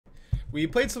We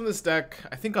played some of this deck,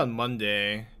 I think on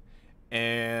Monday,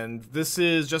 and this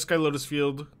is Jeskai Lotus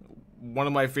Field, one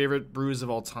of my favorite brews of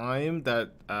all time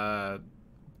that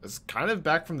is kind of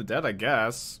back from the dead, I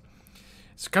guess.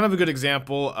 It's kind of a good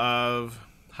example of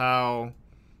how,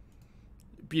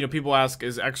 you know, people ask,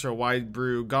 is extra wide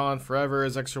brew gone forever?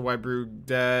 Is extra wide brew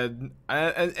dead?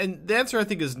 And the answer, I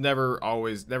think, is never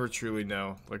truly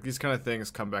no. Like, these kind of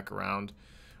things come back around,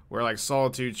 where like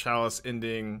Solitude, Chalice,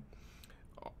 Ending,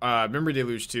 Memory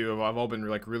Deluge too have all been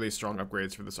like really strong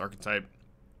upgrades for this archetype.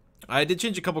 I did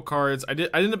change a couple cards. I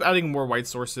ended up adding more white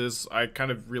sources. I kind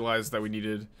of realized that we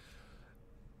needed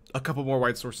a couple more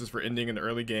white sources for Ending in the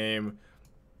early game.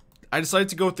 I decided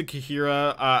to go with the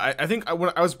Kaheera. I think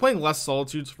when I was playing less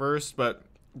Solitudes first, but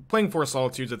playing 4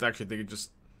 Solitudes, I actually think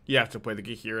you have to play the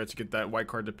Kaheera to get that white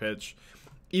card to pitch.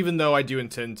 Even though I do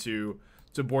intend to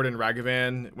board in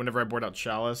Ragavan whenever I board out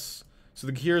Chalice. So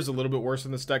the Kaheera is a little bit worse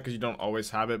in this deck because you don't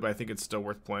always have it, but I think it's still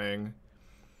worth playing.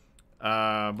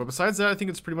 But besides that, I think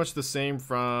it's pretty much the same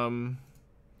from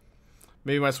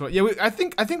maybe my small. Yeah, I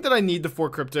think that I need the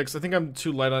 4 Cryptics. I think I'm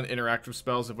too light on interactive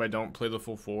spells if I don't play the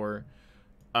full 4.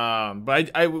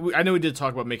 But I know we did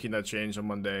talk about making that change on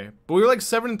Monday. But we were like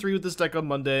 7-3 with this deck on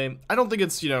Monday. I don't think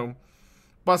it's, you know,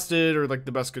 busted or like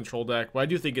the best control deck, but I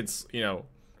do think it's, you know,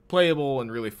 playable and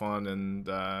really fun, and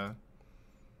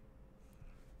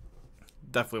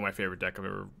definitely my favorite deck I've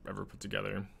ever put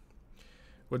together.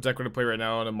 What deck would I play right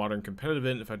now in a modern competitive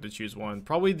event if I had to choose one?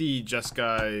 Probably the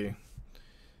Jeskai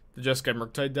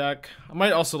Murktide deck. I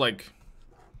might also like,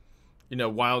 you know,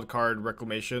 wild card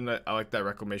Reclamation. I like that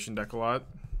Reclamation deck a lot.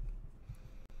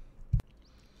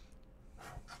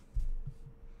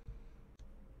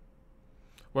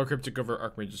 What Cryptic over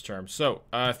Archmage's Charm? So,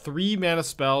 3 mana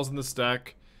spells in this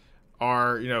deck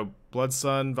are, you know, Blood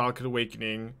Sun, Valakut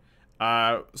Awakening.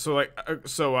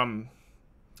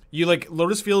 You like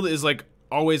Lotus Field is like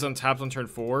always untapped on turn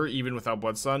 4, even without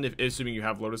Blood Sun, assuming you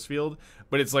have Lotus Field.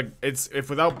 But it's like if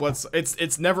without Blood Sun,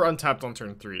 it's never untapped on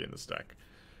turn 3 in this deck.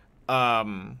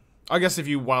 I guess if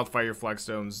you wildfire your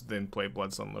Flagstones, then play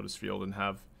Blood Sun Lotus Field and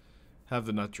have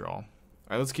the nut draw. All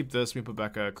right, let's keep this. We put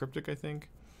back a Cryptic, I think.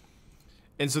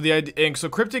 And so so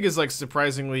Cryptic is like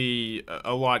surprisingly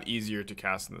a lot easier to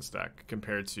cast in this deck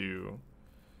compared to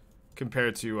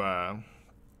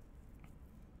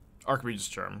Archmage's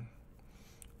Charm,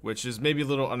 which is maybe a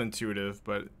little unintuitive,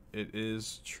 but it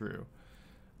is true.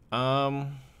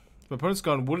 My opponent's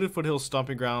gone Wooded Foothills,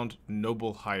 Stomping Ground,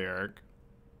 Noble Hierarch.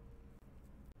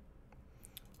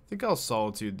 I think I'll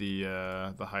Solitude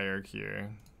the Hierarch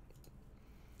here.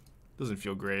 Doesn't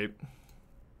feel great.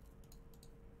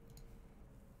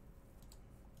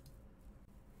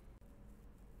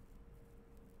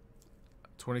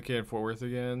 20k in Fort Worth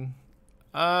again.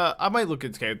 I might look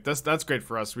at okay. That's great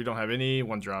for us. We don't have any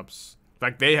 1-drops. In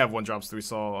fact, they have 1-drops that we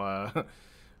saw.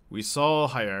 We saw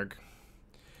Hierarch.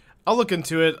 I'll look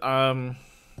into it. I'm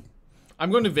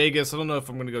going to Vegas. I don't know if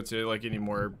I'm going to go to like any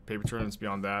more paper tournaments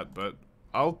beyond that, but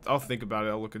I'll think about it.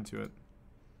 I'll look into it.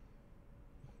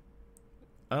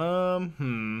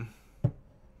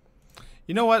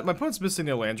 You know what? My opponent's missing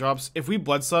no land drops. If we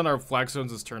Blood Sun, our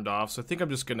Flagstones is turned off, so I think I'm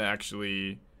just gonna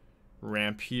actually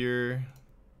ramp here.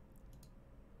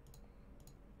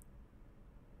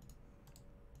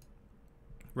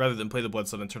 Rather than play the Blood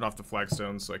Sun and turn off the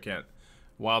Flagstones, so I can't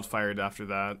wildfire it after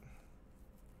that.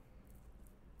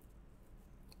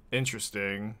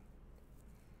 Interesting.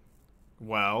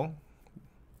 Well.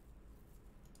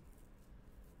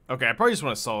 Okay, I probably just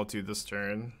want to Solitude this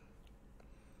turn.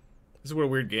 This is what a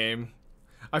weird game.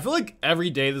 I feel like every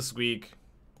day this week,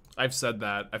 I've said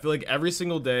that. I feel like every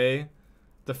single day,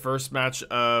 the first match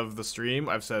of the stream,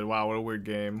 I've said, wow, what a weird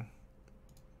game.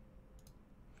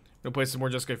 I'm gonna play some more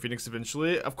Jeskai Phoenix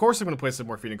eventually. Of course I'm gonna play some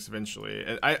more Phoenix eventually.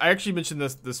 And I actually mentioned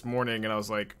this morning, and I was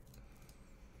like,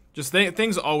 just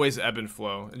things always ebb and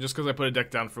flow. And just because I put a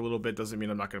deck down for a little bit doesn't mean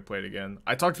I'm not gonna play it again.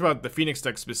 I talked about the Phoenix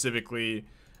deck specifically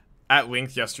at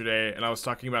length yesterday, and I was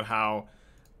talking about how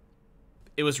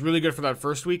it was really good for that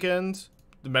first weekend.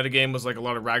 The metagame was like a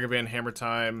lot of Ragavan, Hammer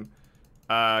Time,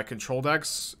 control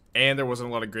decks, and there wasn't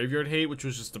a lot of graveyard hate, which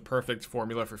was just the perfect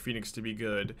formula for Phoenix to be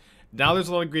good. Now there's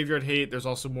a lot of graveyard hate. There's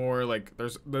also more like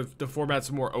the format's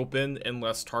more open and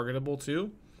less targetable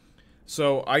too.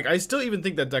 So I still even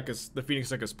think that the Phoenix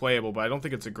deck is playable, but I don't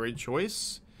think it's a great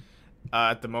choice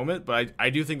at the moment. But I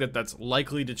do think that that's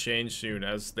likely to change soon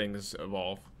as things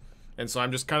evolve. And so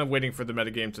I'm just kind of waiting for the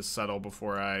metagame to settle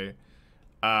before I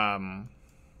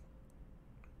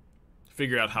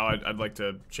figure out how I'd like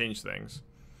to change things.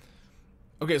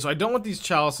 Okay, so I don't want these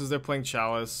Chalices. They're playing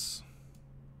Chalice.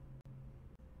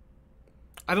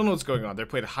 I don't know what's going on. They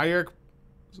played Hierarch,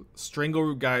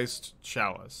 Stranglegeist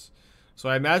Chalice. So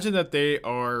I imagine that they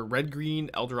are red-green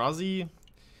Eldrazi.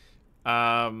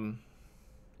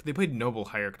 They played Noble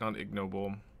Hierarch, not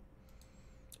Ignoble.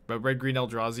 But red-green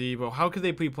Eldrazi. Well, how could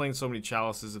they be playing so many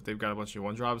Chalices if they've got a bunch of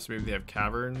 1-drops? Maybe they have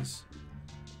Caverns.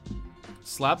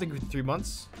 Slap, thank you for 3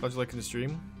 months. Glad you liking the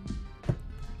stream.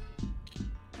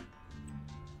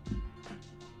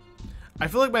 I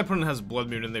feel like my opponent has Blood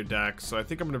Moon in their deck, so I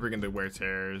think I'm going to bring in the Wear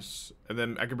Tears. And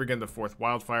then I can bring in the 4th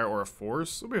Wildfire or a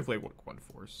Force. Let me play one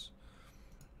Force.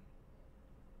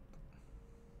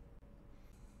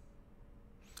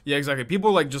 Yeah, exactly.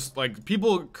 People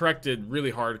people corrected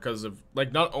really hard because of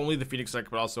like not only the Phoenix deck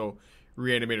but also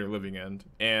Reanimator Living End.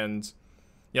 And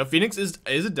you know, Phoenix is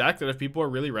a deck that if people are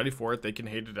really ready for it, they can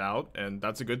hate it out, and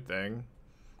that's a good thing.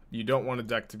 You don't want a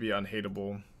deck to be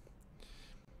unhateable.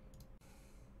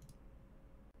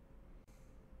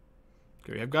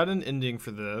 Okay, we have got an ending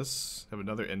for this. Have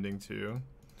another ending too.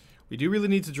 We do really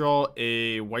need to draw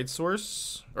a white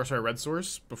source, or sorry, red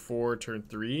source before turn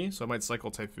 3. So I might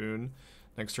cycle Typhoon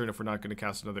next turn if we're not going to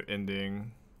cast another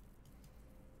ending.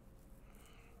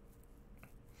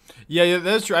 Yeah,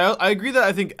 that's true. I agree that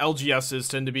I think LGSs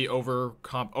tend to be over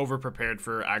prepared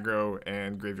for aggro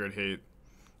and graveyard hate,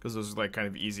 because those are like kind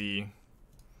of easy-ish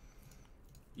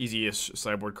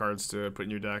sideboard cards to put in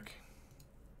your deck.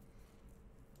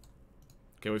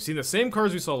 Okay, we've seen the same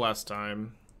cards we saw last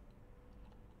time.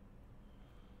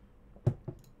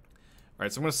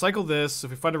 Alright, so I'm going to cycle this.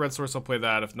 If we find a red source, I'll play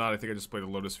that. If not, I think I just play the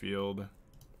Lotus Field.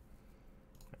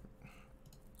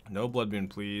 No Blood Moon,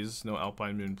 please. No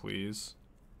Alpine Moon, please.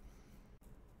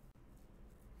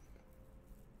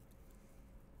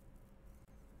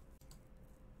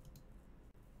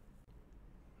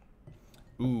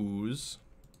 Ooze.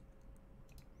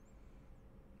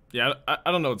 Yeah,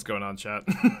 I don't know what's going on, chat.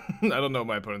 I don't know what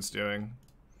my opponent's doing.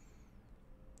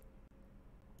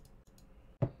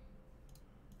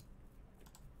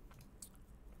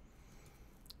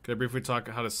 Can I briefly talk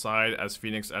how to side as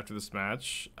Phoenix after this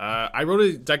match? I wrote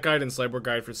a deck guide and sideboard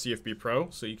guide for CFB Pro,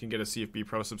 so you can get a CFB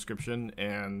Pro subscription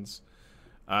and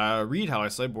read how I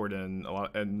sideboard in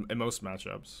most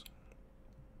matchups.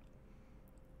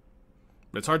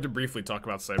 But it's hard to briefly talk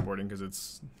about sideboarding because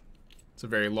it's a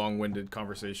very long-winded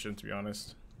conversation, to be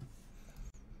honest.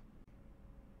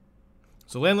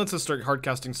 So land lets us start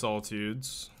hardcasting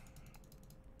Solitudes.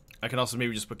 I can also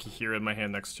maybe just put Kaheera in my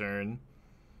hand next turn.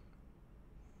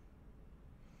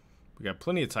 We got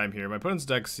plenty of time here. My opponent's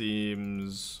deck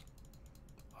seems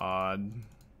odd.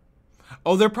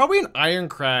 Oh, they're probably an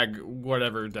Ironcrag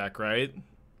whatever deck, right?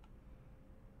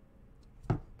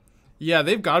 Yeah,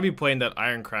 they've got to be playing that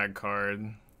Ironcrag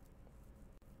card.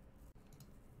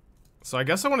 So I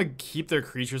guess I want to keep their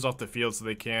creatures off the field so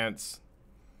they can't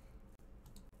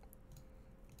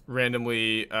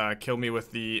randomly kill me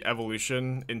with the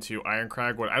evolution into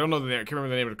Ironcrag. What I don't know the name. I can't remember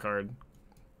the name of the card.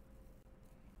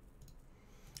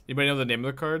 Anybody know the name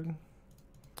of the card?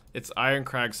 It's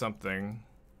Ironcrag something.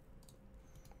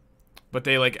 But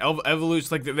they like evolution,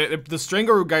 like the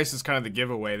Stranglegeist is kind of the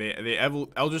giveaway. They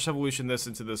Eldritch Evolution this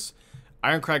into this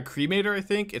Ironcrag Cremator, I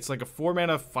think. It's like a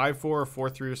 4-mana 5/4 or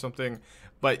 4/3 or something.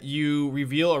 But you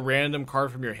reveal a random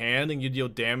card from your hand and you deal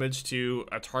damage to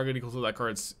a target equal to that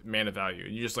card's mana value.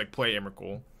 You just like play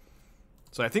Emrakul.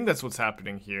 So I think that's what's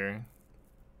happening here.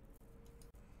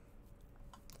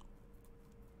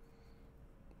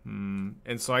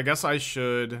 And so I guess I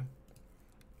should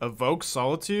evoke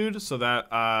Solitude so that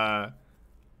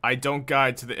I don't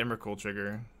guide to the Emrakul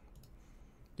trigger.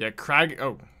 Yeah,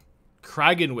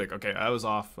 Kragenwick. Okay, I was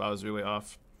off. I was really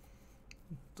off.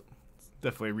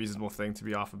 Definitely a reasonable thing to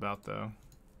be off about, though.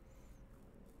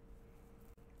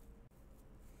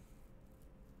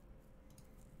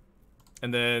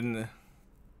 And then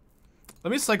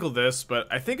let me cycle this, but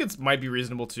I think it might be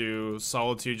reasonable to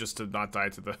Solitude just to not die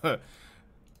to the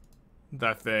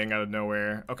that thing out of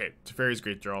nowhere. Okay, Teferi's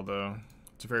great draw, though.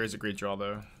 Teferi's a great draw,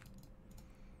 though.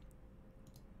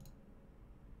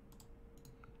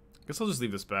 Guess I'll just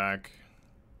leave this back.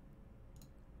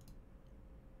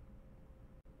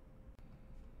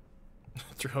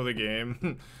 Throw the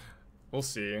game. We'll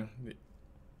see.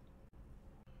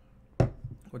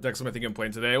 What decks am I thinking of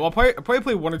playing today? Well, I'll probably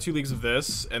play 1 or 2 leagues of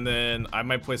this, and then I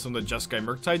might play some of the Jeskai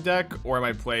Murktide deck, or I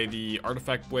might play the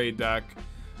Artifact Blade deck.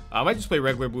 I might just play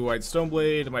regular Blue-White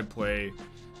Stoneblade. I might play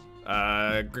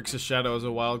Grixis Shadow as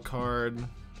a wild card.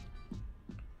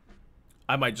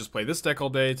 I might just play this deck all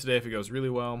day today if it goes really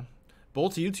well. Bowl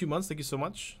to you, 2 months. Thank you so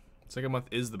much. Second month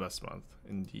is the best month,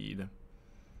 indeed.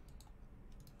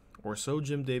 Or so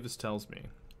Jim Davis tells me.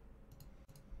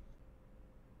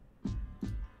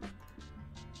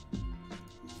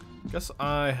 Guess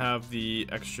I have the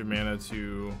extra mana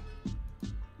to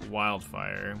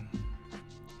Wildfire.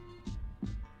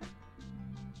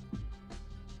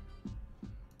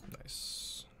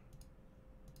 Nice.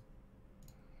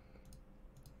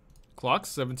 Clock,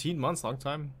 17 months, long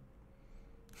time.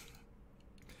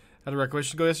 Had a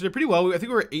recollection go yesterday pretty well. I think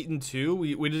we were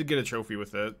 8-2. We did get a trophy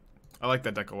with it. I like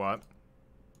that deck a lot.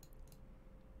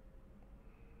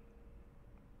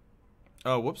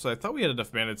 Oh, whoops. I thought we had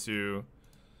enough mana to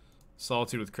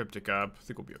Solitude with Cryptic up. I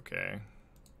think we'll be okay.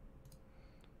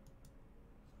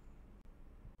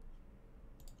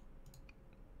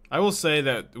 I will say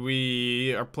that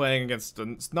we are playing against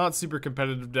a not super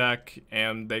competitive deck,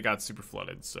 and they got super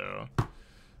flooded, so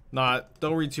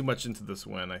don't read too much into this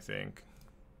win, I think.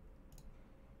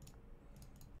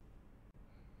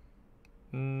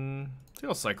 I think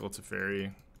I'll cycle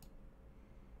Teferi.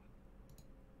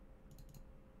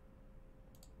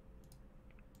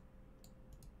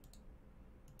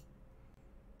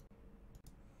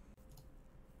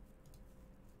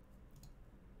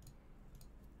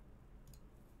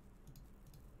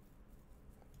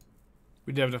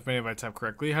 We did have enough mana if I tap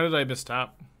correctly. How did I miss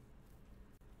tap?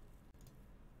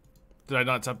 Did I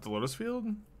not tap the Lotus Field?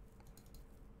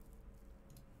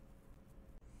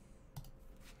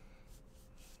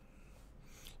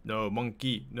 No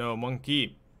monkey, no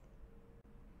monkey.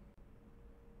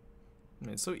 I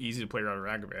mean, it's so easy to play around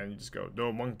Ragavan. You just go,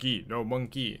 no monkey,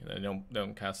 and then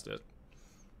don't cast it.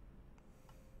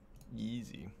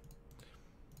 Easy.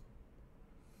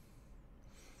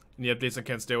 Any updates on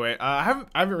Can't Stay Away? I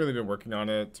haven't really been working on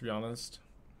it, to be honest.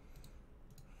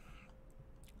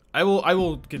 I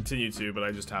will continue to, but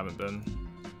I just haven't been.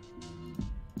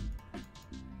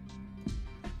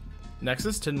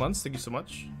 Nexus, 10 months. Thank you so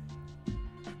much.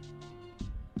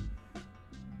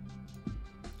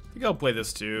 I think I'll play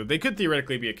this too. They could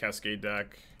theoretically be a Cascade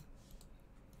deck.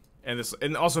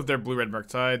 And also if they're blue-red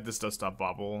Murktide, this does stop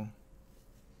Bobble.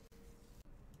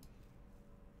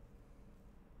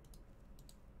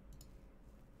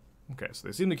 Okay, so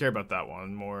they seem to care about that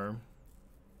one more.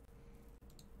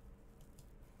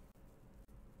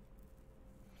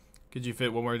 Could you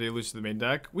fit one more Deluge to the main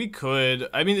deck? We could.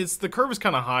 I mean, the curve is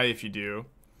kind of high if you do.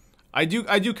 I do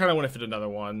kind of want to fit another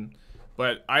one,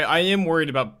 but I am worried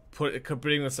about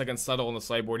putting the second Settle on the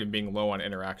sideboard and being low on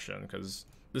interaction, because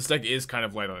this deck is kind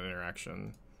of light on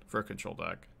interaction for a control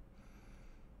deck.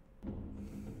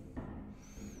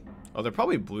 Oh, they're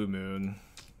probably Blue Moon.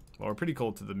 Well, we're pretty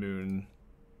cold to the moon.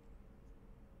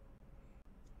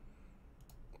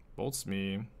 Bolts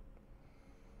me.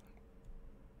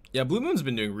 Yeah, Blue Moon's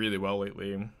been doing really well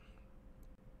lately.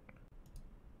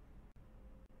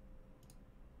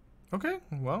 Okay,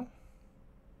 well.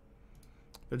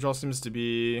 The draw seems to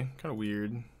be kind of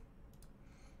weird.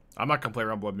 I'm not gonna play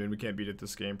around Blood Moon. We can't beat it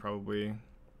this game, probably.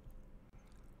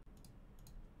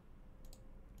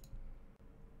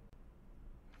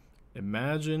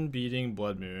 Imagine beating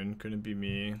Blood Moon. Couldn't be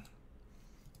me.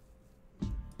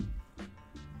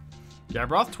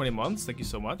 Gabroth, 20 months. Thank you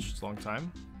so much. It's a long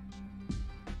time.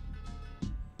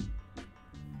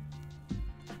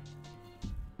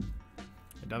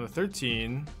 And down to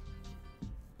 13.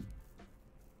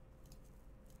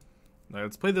 Now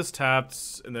let's play this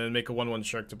tapped and then make a 1/1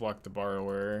 Shark to block the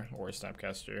Borrower or a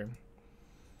Snapcaster. Do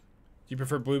you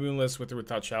prefer Blue Moonless with or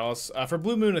without Chalice? For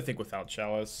Blue Moon, I think without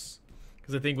Chalice.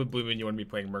 Because I think with Blue Moon, you want to be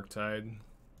playing Murktide.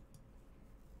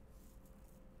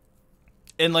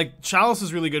 And, like, Chalice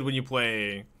is really good when you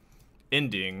play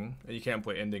Ending, and you can't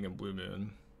play Ending in Blue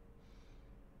Moon.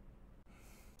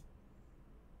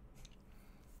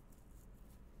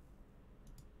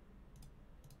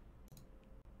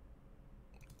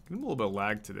 Getting a little bit of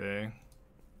lag today.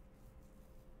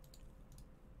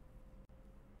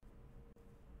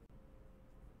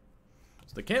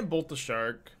 So they can't bolt the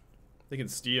Shark. They can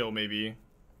steal, maybe.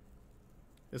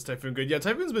 Is Typhoon good? Yeah,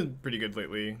 Typhoon's been pretty good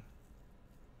lately.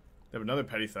 They have another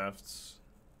Petty Theft.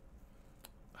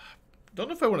 Don't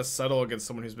know if I want to settle against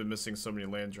someone who's been missing so many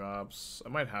land drops. I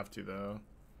might have to, though.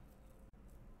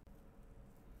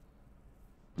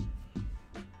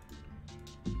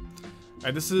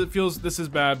 Alright, this is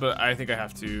bad, but I think I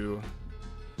have to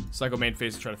cycle main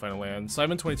phase to try to find a land.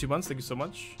 Simon, 22 months, thank you so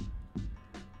much.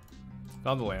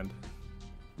 Found the land.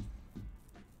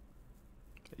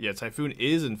 Yeah, Typhoon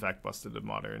is in fact busted in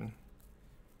Modern.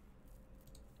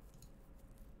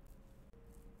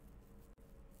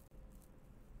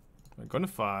 I'm going to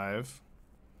 5.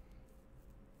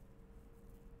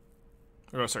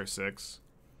 Oh, sorry, 6.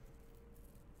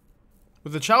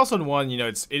 With the Chalice on 1, you know,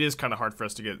 it is kind of hard for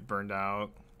us to get burned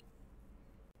out.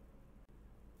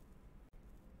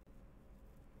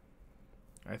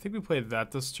 I think we played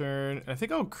that this turn. I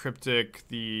think I'll Cryptic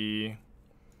the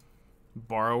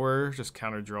Borrower, just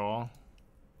counter draw.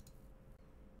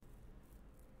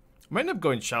 I might end up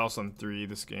going Chalice on 3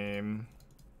 this game.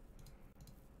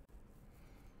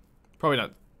 Probably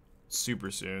not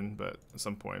super soon, but at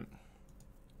some point.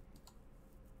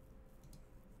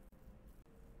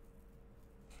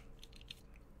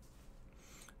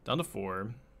 Down to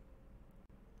 4.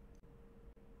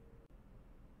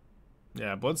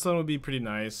 Yeah, Bloodstone would be pretty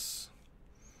nice.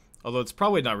 Although it's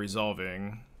probably not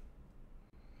resolving.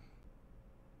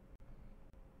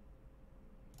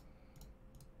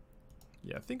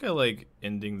 Yeah, I think I like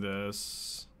ending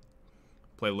this.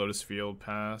 Play Lotus Field,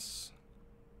 pass.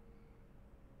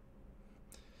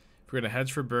 If we're gonna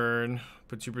hedge for burn,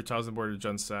 put 2 Brutals on board to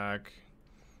Jund Sack.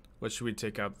 What should we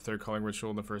take out? The 3rd Calling Ritual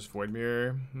and the 1st Void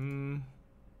Mirror? Good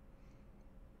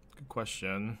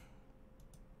question.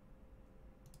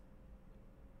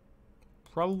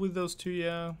 Probably those 2,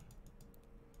 yeah.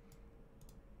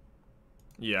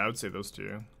 Yeah, I would say those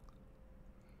 2.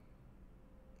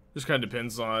 Just kind of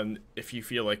depends on if you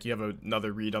feel like you have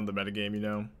another read on the metagame, you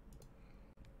know?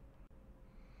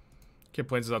 Kid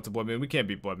plays it out to Blood Moon. We can't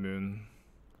beat Blood Moon.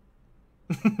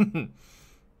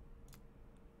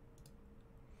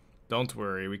 Don't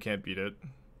worry, we can't beat it.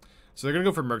 So they're going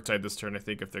to go for Murktide this turn, I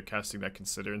think, if they're casting that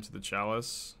Consider into the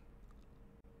Chalice.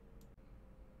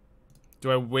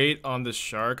 Do I wait on the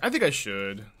Shark? I think I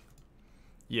should.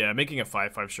 Yeah, making a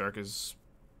 5/5 Shark is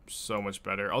so much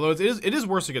better. Although it is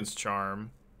worse against Charm.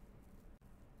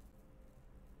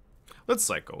 Let's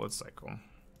cycle, let's cycle.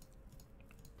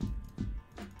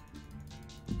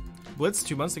 Blitz,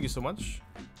 2 months, thank you so much.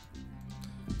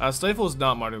 Stifle is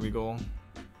not modern legal.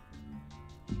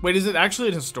 Wait, is it actually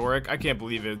an historic? I can't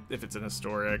believe it if it's an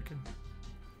historic.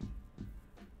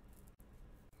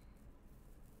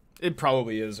 It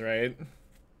probably is, right?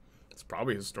 It's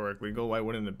probably historic legal. Why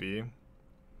wouldn't it be?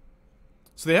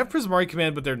 So they have Prismatic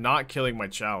Command, but they're not killing my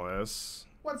Chalice.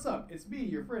 What's up? It's me,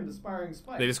 your friend Aspiring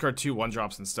Spike. They discard 2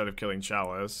 1-drops instead of killing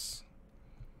Chalice.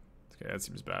 Okay, that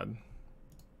seems bad.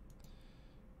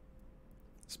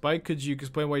 Spike, could you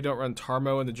explain why you don't run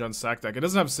Tarmo in the Jund Sack deck? It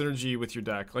doesn't have synergy with your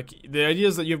deck. Like, the idea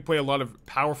is that you play a lot of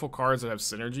powerful cards that have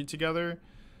synergy together.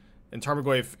 And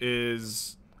Tarmogoyf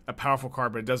is a powerful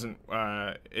card, but it doesn't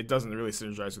really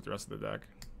synergize with the rest of the deck.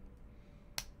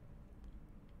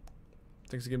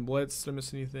 Thanks again, Blitz. Did I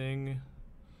miss anything?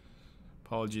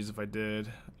 Apologies if I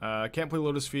did. I can't play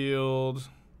Lotus Field.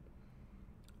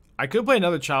 I could play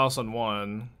another Chalice on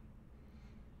 1.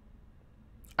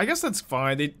 I guess that's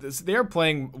fine. They are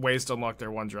playing ways to unlock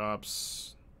their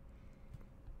 1-drops.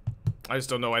 I just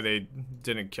don't know why they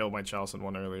didn't kill my Chalice on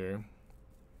 1 earlier.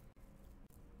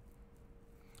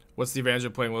 What's the advantage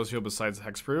of playing Lotus Field besides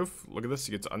Hexproof? Look at this.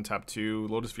 You get to untap 2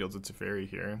 Lotus Fields into Teferi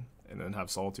here. And then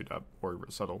have Solitude up or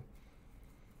Settle.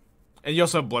 And you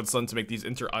also have Bloodstone to make these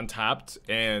untapped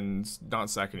and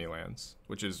not sack any lands.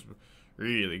 Which is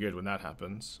really good when that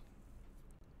happens.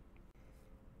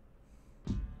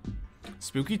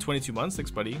 Spooky, 22 months.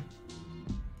 Thanks, buddy.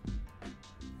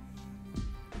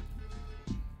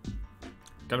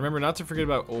 Gotta remember not to forget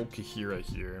about old Kaheera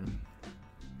here.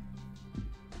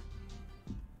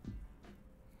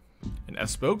 And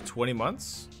Spoke, 20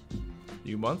 months.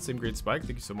 New month, same grade Spike.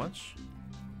 Thank you so much.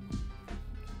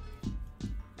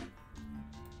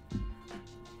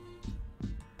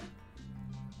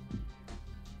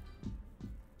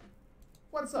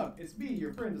 What's up? It's me,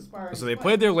 your friend Aspiring. So they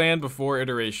played their land before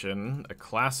iteration. A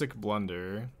classic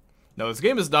blunder. No, this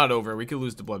game is not over. We could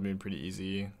lose to Blood Moon pretty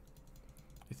easy,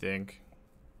 I think.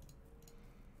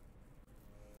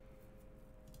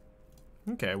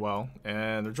 Okay, well,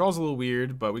 and their draw's a little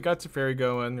weird, but we got Teferi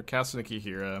going. They're casting a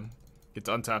Kaheera. Get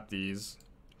to untap these.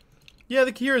 Yeah,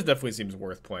 the Kaheera definitely seems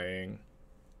worth playing.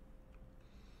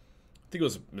 I think it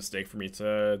was a mistake for me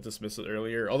to dismiss it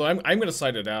earlier. Although I'm going to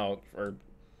side it out, or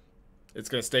it's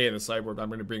going to stay in the sideboard. I'm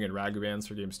going to bring in Ragavans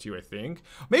for games 2, I think.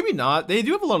 Maybe not. They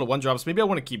do have a lot of 1-drops. Maybe I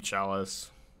want to keep Chalice.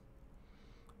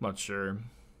 I'm not sure.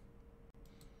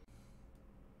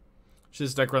 Should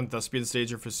this deck run Thespian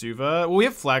Stage or Vesuva? Well, we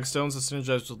have Flagstones that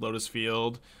synergize with Lotus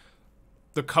Field.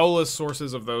 The colorless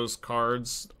sources of those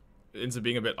cards ends up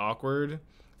being a bit awkward.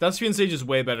 Thespian Stage is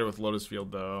way better with Lotus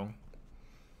Field, though.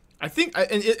 I think,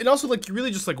 and also, like, you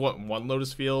really just, like, want one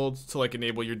Lotus Field to, like,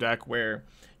 enable your deck where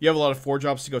you have a lot of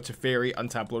 4-drops to go to Teferi,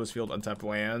 untap Lotus Field, untap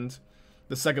land.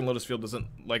 The second Lotus Field doesn't,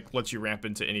 like, let you ramp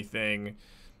into anything,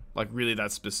 like, really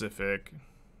that specific.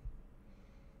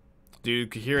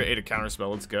 Dude, Kaheera ate a counterspell.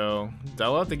 Let's go.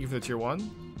 Della, thank you for the tier 1.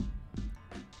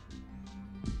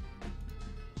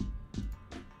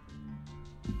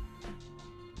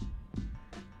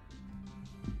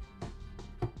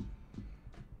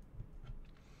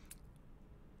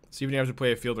 So even if you have to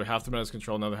play a field where half the meta is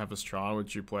control, another half is Tron,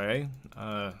 would you play?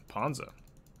 Ponza.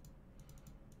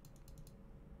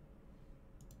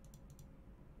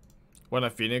 Why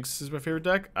not Phoenix is my favorite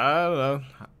deck? I don't know.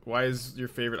 Why is your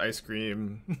favorite ice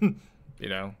cream, you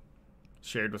know,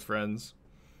 shared with friends?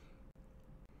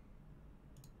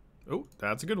 Oh,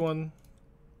 that's a good one.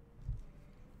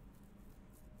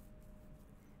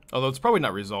 Although it's probably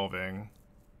not resolving.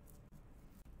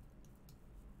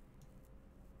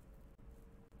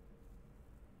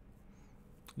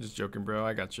 Just joking, bro.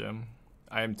 I got you.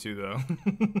 I am too, though.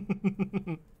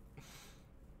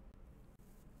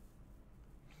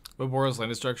 But Boros land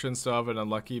destruction still have an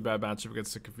unlucky bad matchup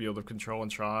against the field of control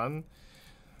and Tron.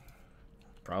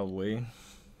 Probably.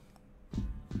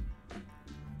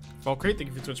 Falkrate, thank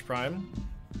you for Twitch Prime.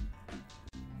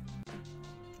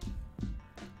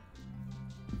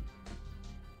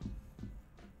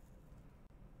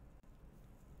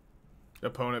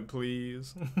 Opponent,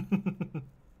 please.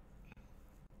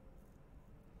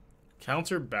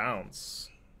 Counter bounce.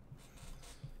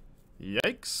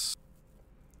 Yikes.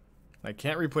 I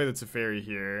can't replay the Teferi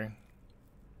here.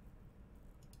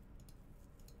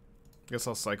 Guess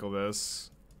I'll cycle this.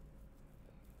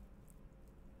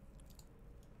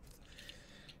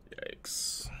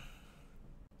 Yikes.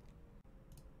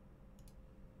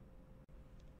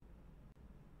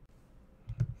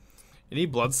 Any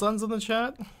Blood Suns in the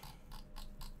chat?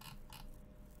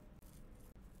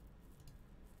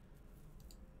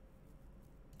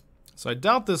 So I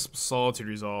doubt this Solitude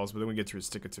resolves, but then we get to a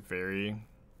stick of Teferi.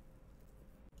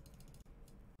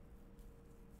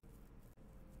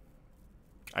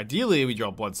 Ideally, we draw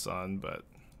Blood Sun, but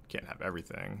can't have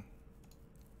everything.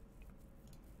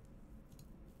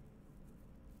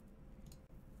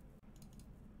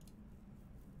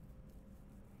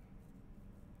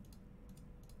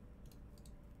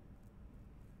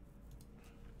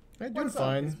 Hey, doing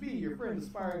fine. It's me, your friend,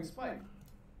 Aspiring Spike.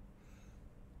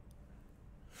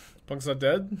 Punk's not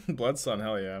dead? Blood Sun,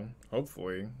 hell yeah.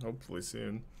 Hopefully. Hopefully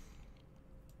soon.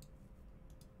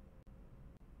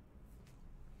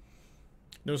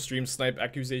 No stream snipe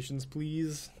accusations,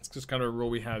 please. It's just kind of a rule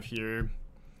we have here.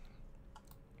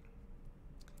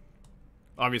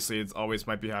 Obviously, it's always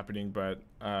might be happening, but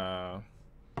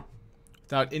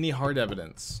without any hard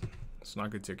evidence. It's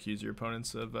not good to accuse your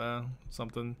opponents of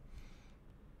something.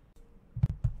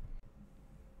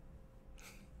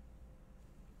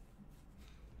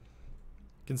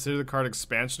 Consider the card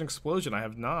Expansion Explosion. I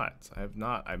have not. I have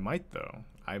not. I might, though.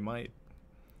 I might.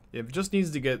 It just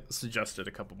needs to get suggested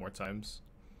a couple more times.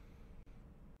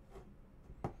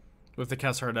 With the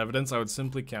cast hard evidence, I would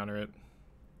simply counter it.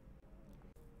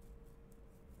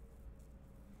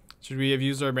 Should we have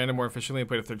used our mana more efficiently and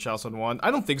played a third Chalice on one?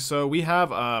 I don't think so. We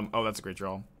have, oh, that's a great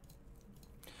draw.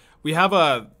 We have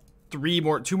two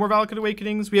more Valakut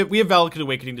Awakenings. We have Valakut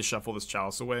Awakening to shuffle this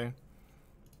Chalice away.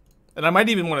 And I might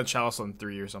even want a Chalice on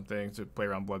 3 or something to play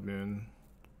around Blood Moon.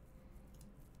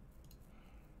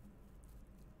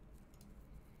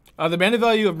 The mana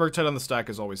value of Murktide on the stack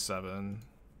is always 7.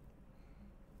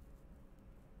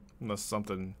 Unless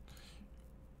something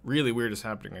really weird is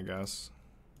happening, I guess.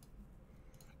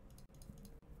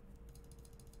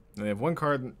 And they have one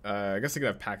card. I guess they can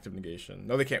have Pact of Negation.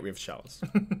 No, they can't. We have Chalice.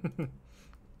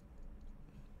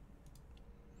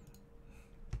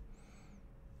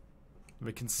 Have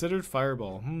we considered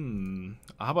Fireball?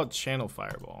 How about Channel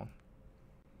Fireball?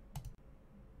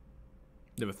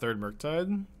 They have a third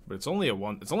Murktide, but it's only a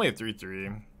 1. It's only a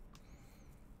 3/3.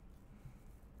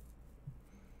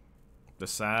 The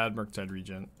sad Murktide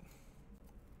Regent.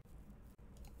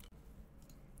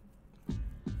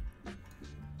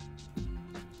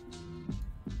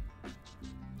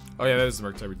 Oh yeah, that is the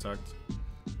Murktide we talked.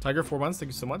 Tiger 4 months, thank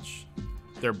you so much.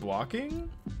 They're blocking?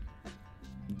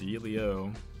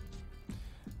 Dealio.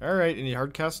 Alright, any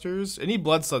hardcasters? Any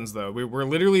Blood Suns though? We're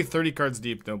literally 30 cards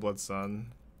deep, no Blood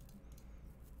Sun.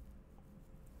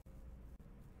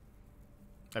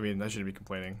 I mean, I shouldn't be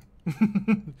complaining.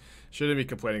 Shouldn't be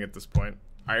complaining at this point.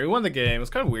 Alright, we won the game. It's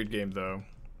kind of a weird game though.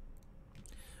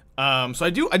 So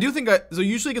I do think so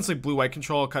usually against like blue-white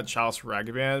control, I'll cut Chalice for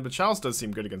Ragavan, but Chalice does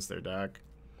seem good against their deck.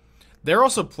 They're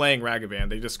also playing Ragavan.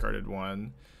 They discarded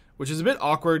one, which is a bit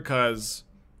awkward because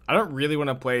I don't really want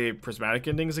to play Prismatic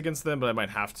Endings against them, but I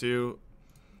might have to.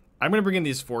 I'm going to bring in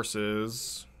these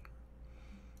forces.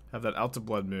 Have that out to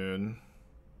Blood Moon.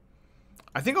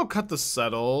 I think I'll cut the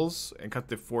Settles and cut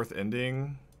the 4th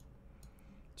Ending.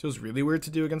 Feels really weird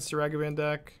to do against the Ragavan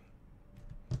deck.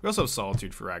 We also have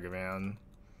Solitude for Ragavan.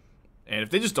 And if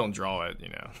they just don't draw it, you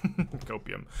know,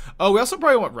 Copium. Oh, we also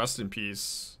probably want Rest in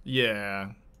Peace.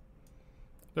 Yeah.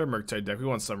 They're a Murktide deck. We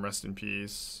want some Rest in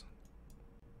Peace.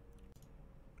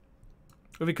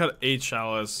 What if we cut a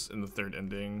Chalice in the third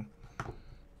ending?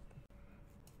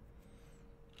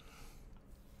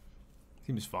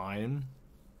 Seems fine.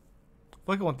 I feel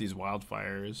like I want these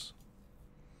wildfires.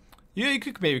 Yeah, you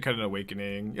could maybe cut an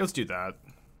Awakening. Yeah, let's do that.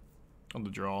 On the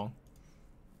draw.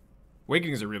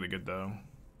 Awakenings are really good, though.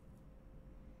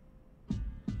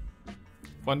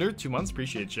 Wonder, 2 months.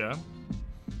 Appreciate ya.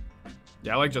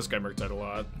 Yeah, I like Jeskai Murktide a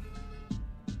lot.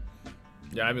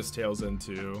 Yeah, I miss Tails in,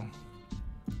 too.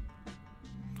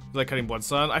 Like cutting Blood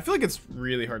Sun. I feel like it's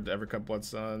really hard to ever cut Blood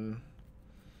Sun.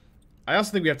 I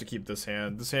also think we have to keep this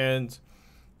hand. This hand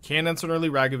can answer an early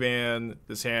Ragavan.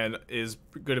 This hand is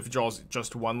good if it draws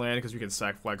just one land because we can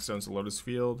sack Flagstones to Lotus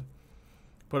Field.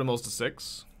 Put him to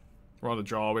 6. We're on the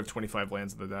draw. We have 25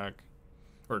 lands in the deck.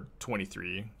 Or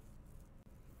 23.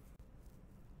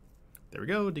 There we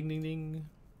go. Ding, ding, ding.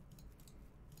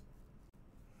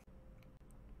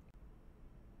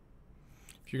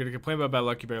 If you're going to complain about bad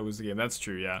luck, you better lose the game. That's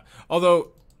true, yeah. Although,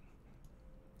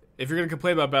 if you're going to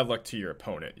complain about bad luck to your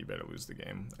opponent, you better lose the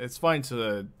game. It's fine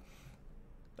to,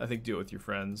 I think, do it with your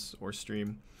friends or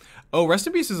stream. Oh, Rest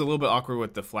in Peace is a little bit awkward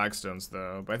with the Flagstones,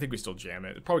 though. But I think we still jam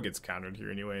it. It probably gets countered here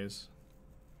anyways.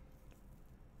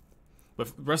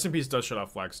 But Rest in Peace does shut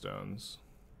off Flagstones.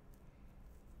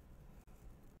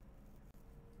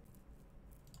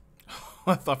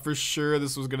 I thought for sure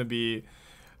this was going to be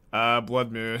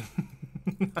Blood Moon.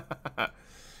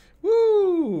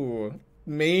 Woo!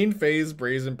 Main phase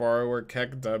Brazen Borrower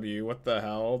Keck W. What the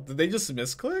hell? Did they just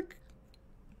misclick?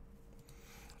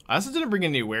 I also didn't bring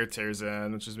any Wear Tears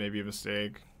in, which is maybe a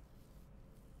mistake.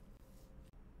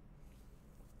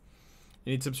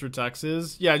 Any tips for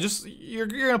taxes? Yeah, just you're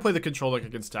gonna play the control deck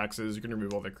against taxes. You're gonna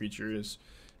remove all the creatures.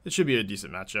 It should be a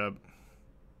decent matchup.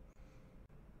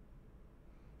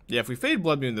 Yeah, if we fade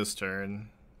Blood Moon this turn,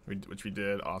 which we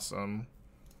did, awesome.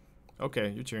 Okay,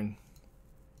 your turn.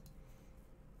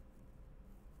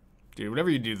 Dude,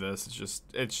 whenever you do this, it's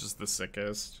just the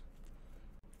sickest.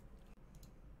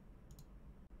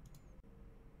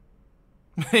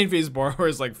 Main phase Borrower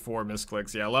is like 4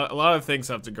 misclicks. Yeah, a lot of things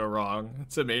have to go wrong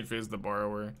to main phase the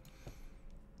Borrower.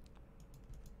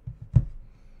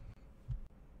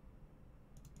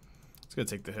 It's gonna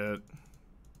take the hit.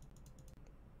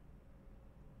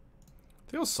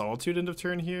 I think I'll Solitude end of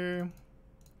turn here.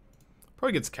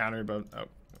 Probably gets countered, but oh,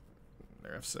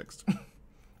 they're F6'd.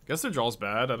 Guess their draw's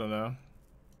bad. I don't know.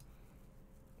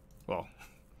 Well,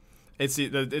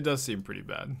 it does seem pretty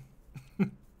bad.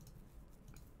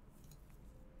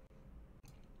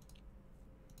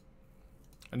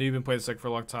 I knew you've been playing this deck for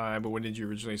a long time, but when did you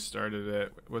originally started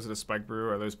it? Was it a Spike Brew?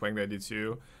 Or are those playing the ID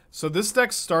too? So this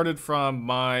deck started from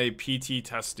my PT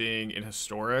testing in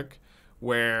Historic,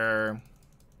 where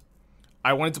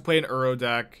I wanted to play an Uro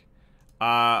deck.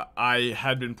 I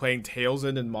had been playing Tails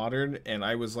End in Modern, and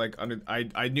I was like,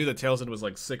 I knew that Tails End was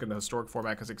like sick in the Historic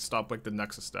format because it stopped like the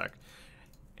Nexus deck.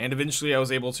 And eventually I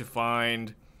was able to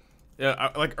find,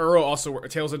 like Uro also,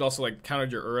 Tails End also like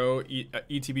countered your Uro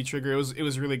ETB trigger. It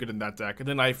was really good in that deck. And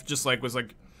then I just like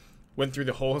went through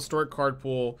the whole Historic card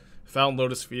pool, found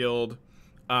Lotus Field,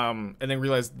 and then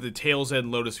realized the Tails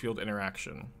End Lotus Field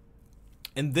interaction.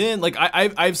 And then like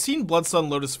I've seen Blood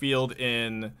Sun Lotus Field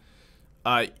in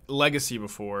Legacy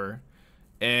before,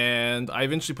 and I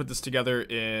eventually put this together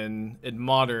in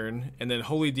Modern, and then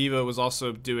Holy Diva was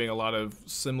also doing a lot of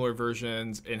similar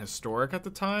versions in Historic at the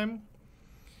time.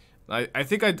 I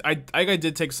think I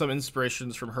did take some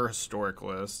inspirations from her Historic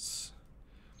lists,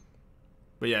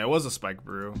 but yeah, it was a Spike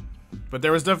Brew, but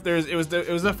it was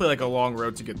definitely like a long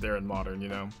road to get there in Modern, you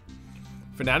know.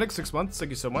 Fnatic 6 months, thank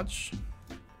you so much.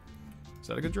 Is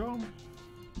that a good draw?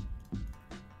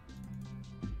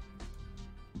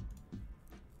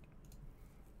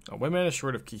 Oh, 1 mana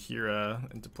short of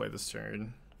Kaheera into play this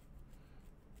turn.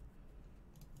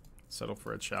 Settle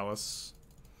for a Chalice.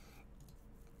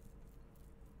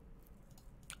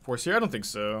 Force here? I don't think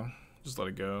so. Just let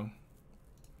it go.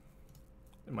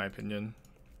 In my opinion.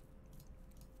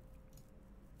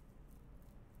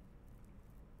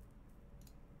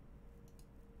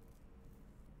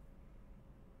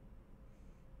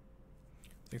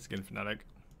 Thanks again, Fnatic.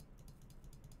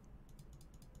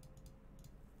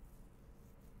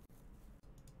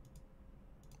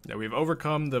 Yeah, we've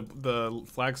overcome the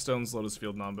Flagstones Lotus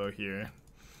Field Nombo here.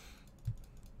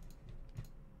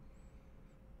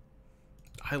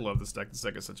 I love this deck. This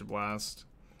deck is such a blast.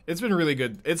 It's been really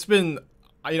good. It's been,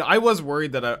 I was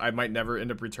worried that I might never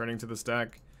end up returning to this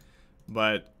deck,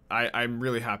 but I'm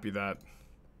really happy that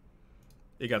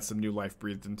it got some new life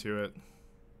breathed into it.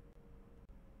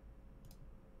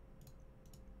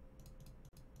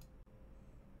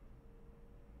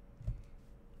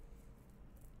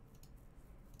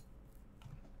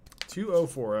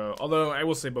 2040. Although I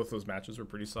will say both those matches were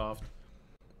pretty soft.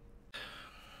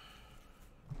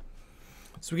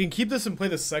 So we can keep this and play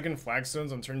the second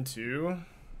Flagstones on turn 2. I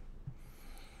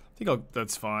think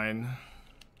that's fine.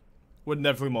 Would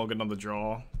definitely mulligan on the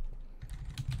draw.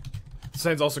 This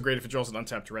hand's also great if it draws an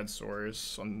untapped red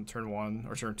source on turn 1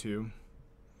 or turn 2.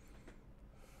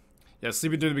 Yeah,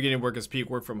 sleeping during the beginning of work is peak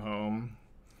work from home.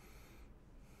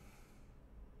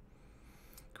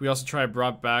 Can we also try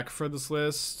brought back for this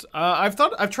list? I've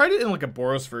tried it in like a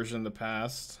Boros version in the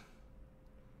past.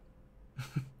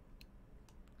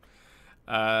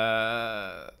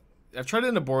 I've tried it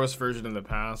in a Boros version in the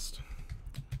past.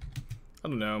 I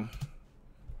don't know.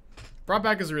 Brought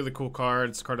Back is a really cool card.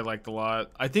 It's a card I liked a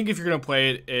lot. I think if you're gonna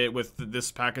play it with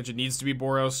this package, it needs to be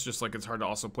Boros. Just like it's hard to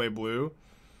also play blue,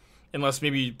 unless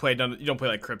maybe you don't play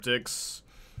like Cryptics.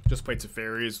 Just play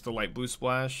Teferis with the light blue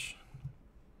splash.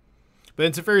 But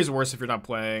then Teferi is worse if you're not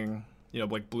playing, you know,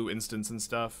 like blue instants and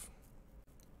stuff.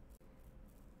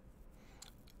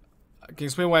 Can you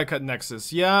explain why I cut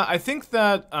Nexus? Yeah, I think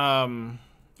that,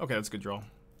 okay, that's a good draw.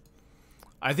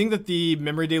 I think that the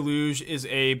Memory Deluge is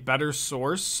a better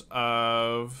source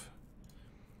of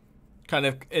kind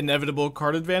of inevitable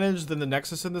card advantage than the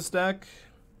Nexus in this deck.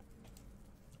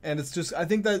 And it's just, I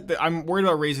think that I'm worried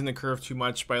about raising the curve too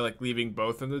much by like leaving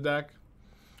both in the deck.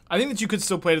 I think that you could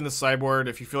still play it in the sideboard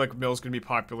if you feel like Mill's going to be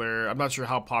popular. I'm not sure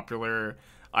how popular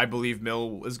I believe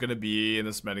Mill is going to be in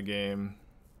this metagame.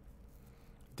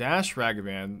 Dash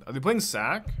Ragavan. Are they playing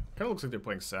Sack? Kind of looks like they're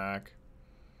playing Sack.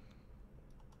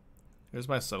 Here's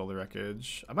my Settle the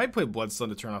Wreckage. I might play Bloodstone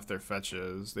to turn off their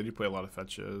fetches. They do play a lot of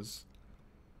fetches.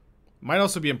 Might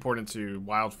also be important to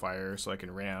Wildfire so I can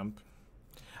ramp.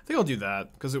 I think I'll do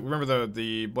that because remember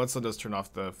the Bloodstone does turn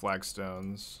off the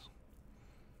Flagstones.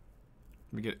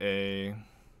 Let me get a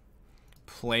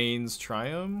Plains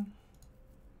Triome.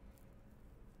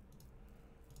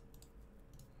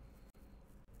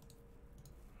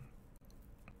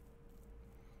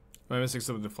 Am I missing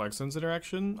some of the Flagstones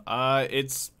interaction?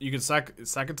 You can sack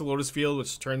it to Lotus Field,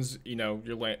 which turns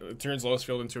it turns Lotus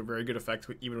Field into a very good effect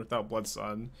even without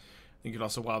Bloodsun. You can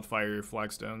also Wildfire your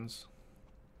Flagstones.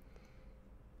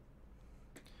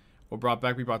 What brought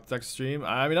back? We brought the deck stream.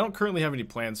 I mean, I don't currently have any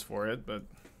plans for it, but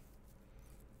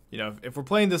you know, if we're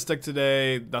playing this deck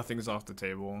today, nothing's off the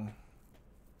table.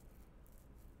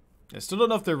 I still don't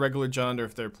know if they're regular Jund or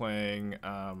if they're playing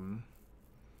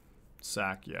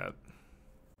Sack yet.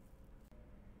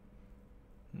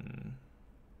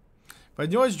 But I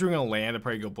knew I was drawing on land. I'd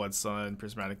probably go Bloodsun,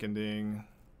 Prismatic Ending.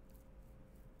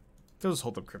 They'll just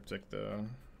hold up Cryptic though.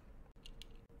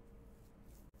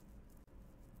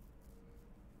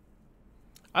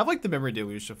 I like the Memory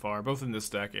Deluge so far, both in this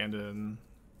deck and in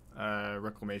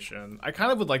Reclamation. I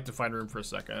kind of would like to find room for a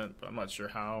second, but I'm not sure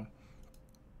how.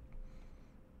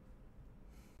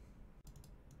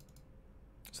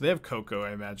 So they have Coco,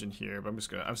 I imagine, here, but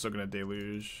I'm still gonna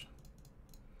Deluge.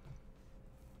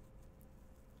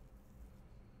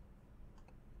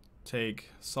 Take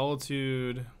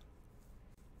Solitude.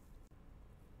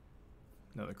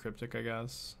 Another Cryptic, I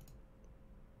guess.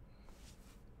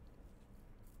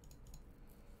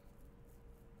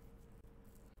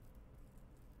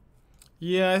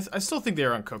 Yeah, I still think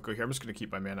they're on Coco here. I'm just going to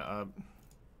keep my mana up.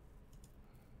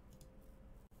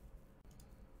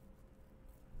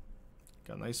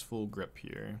 Got a nice full grip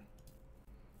here.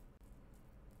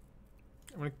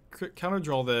 I'm going to counter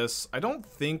draw this. I don't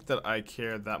think that I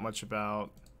care that much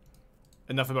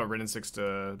enough about Ren and 6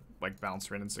 to like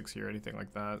bounce Ren and 6 here or anything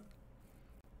like that.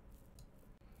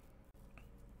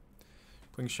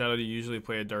 Playing Shadow, do you usually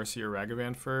play a Darcy or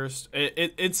Ragavan first?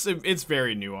 It's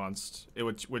very nuanced.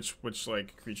 Which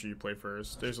like creature you play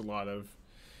first. There's a lot of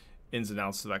ins and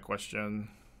outs to that question.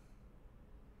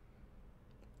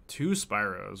 2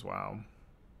 Spyros, wow.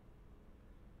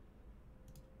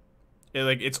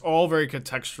 It's all very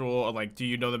contextual and like, do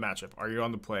you know the matchup? Are you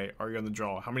on the play? Are you on the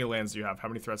draw? How many lands do you have? How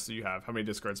many threats do you have? How many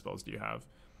discard spells do you have?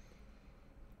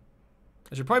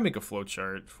 I should probably make a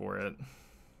flowchart for it.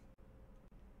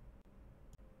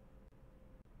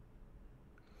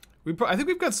 I think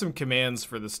we've got some commands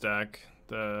for this deck,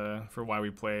 for why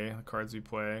we play, the cards we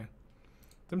play.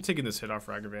 I'm taking this hit off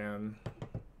Ragavan.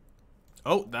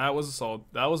 Oh, that was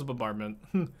a bombardment.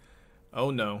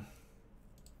 Oh no.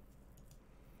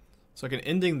 So I can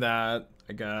ending that,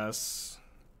 I guess.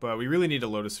 But we really need a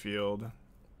Lotus Field.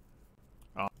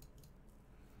 Oh.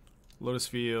 Lotus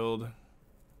Field.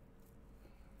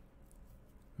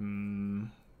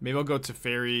 Maybe I'll go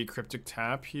Teferi, Cryptic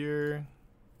Tap here.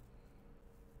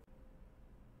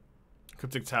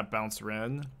 Cryptic Tap, bounce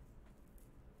Ren.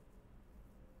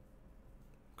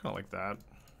 Kind of like that.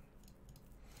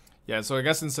 Yeah, so I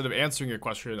guess instead of answering your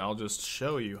question, I'll just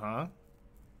show you, huh?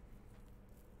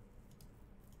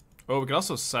 Oh, we can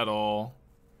also settle.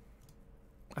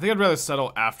 I think I'd rather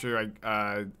settle after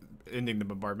I ending the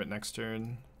bombardment next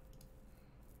turn.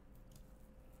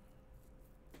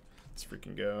 Let's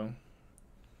freaking go.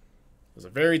 It was a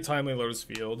very timely Lotus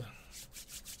Field.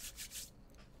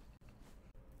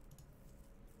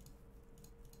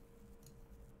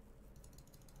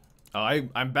 Oh,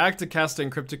 I'm back to casting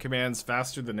Cryptic Commands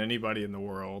faster than anybody in the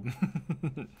world.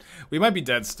 We might be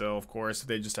dead still, of course. If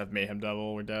they just have Mayhem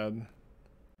Devil, we're dead.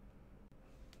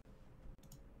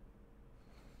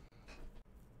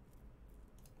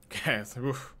 Okay, so,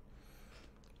 oof.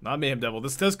 Not Mayhem Devil.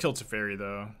 This does kill Teferi,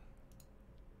 though.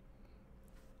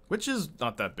 Which is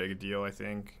not that big a deal, I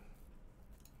think.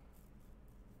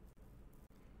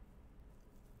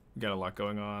 We got a lot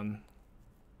going on.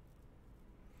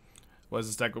 What is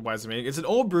this deck with Wise Amazing? It's an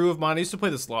old brew of mine. I used to play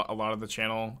this a lot on the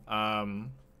channel.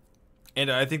 And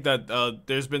I think that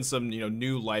there's been some,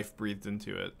 new life breathed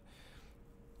into it.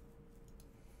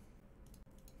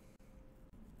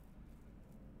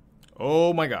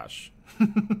 Oh my gosh.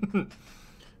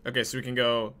 Okay, so we can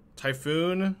go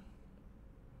Typhoon.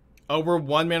 Oh, we're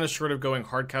 1 mana short of going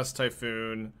Hardcast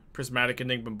Typhoon, Prismatic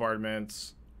Ending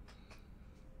Bombardment,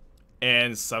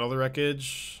 and Settle the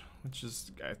Wreckage, which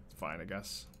is fine, I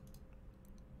guess.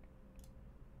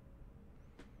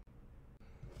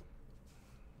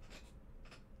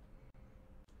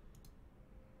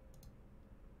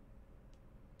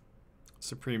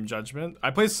 Supreme Judgment.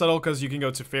 I play Settle because you can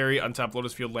go to Teferi, untap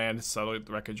Lotus Field land, Settle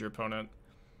the Wreckage your opponent.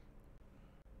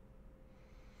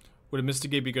 Would a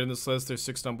Mystic Gate be good in this list? There's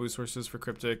 6 non-blue sources for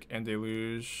Cryptic and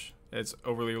Deluge. It's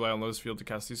overly reliant on Lotus Field to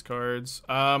cast these cards.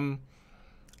 I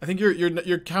think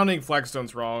you're counting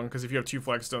Flagstones wrong, because if you have 2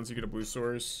 Flagstones, you get a blue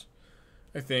source,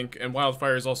 I think. And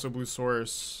Wildfire is also a blue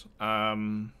source.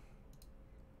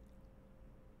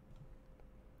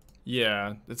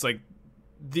 Yeah, it's like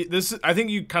this. I think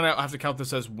you kind of have to count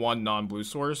this as 1 non-blue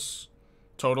source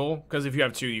total, because if you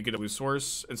have 2, you get a blue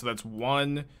source, and so that's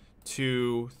 1,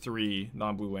 2, 3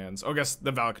 non-blue lands. Oh, I guess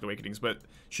the Valakut Awakenings, but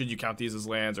should you count these as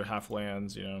lands or half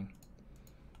lands, At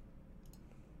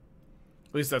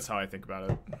least that's how I think about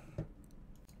it.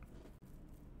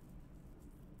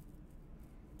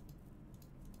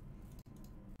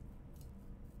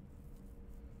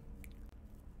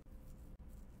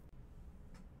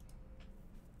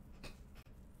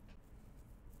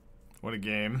 What a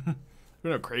game. It's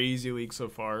been a crazy week so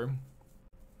far.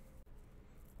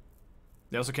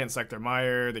 They also can't sack their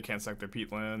Mire. They can't sack their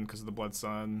Peatland because of the Blood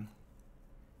Sun.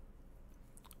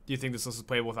 Do you think this list is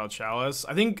playable without Chalice?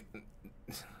 I think...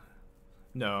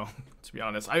 No, to be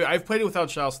honest. I've played it without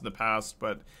Chalice in the past,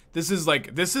 but this is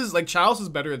like Chalice is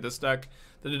better in this deck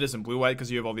than it is in blue-white because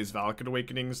you have all these Valakut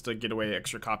Awakenings to get away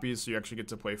extra copies, so you actually get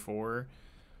to play 4.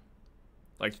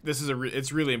 Like, this is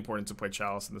it's really important to play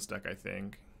Chalice in this deck, I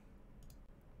think.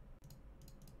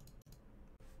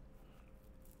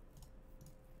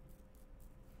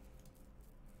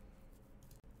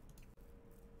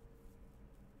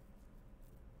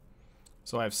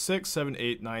 So I have 6, 7,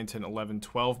 8, 9, 10, 11,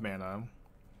 12 mana.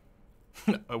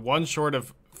 1 short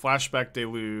of Flashback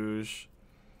Deluge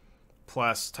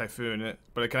plus Typhoon.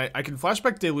 But I can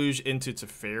Flashback Deluge into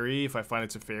Teferi if I find a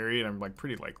Teferi, and I'm like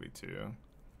pretty likely to.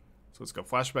 So let's go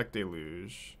Flashback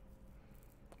Deluge.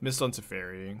 Missed on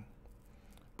Teferi.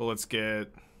 But let's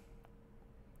get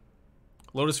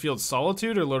Lotus Field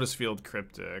Solitude or Lotus Field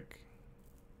Cryptic?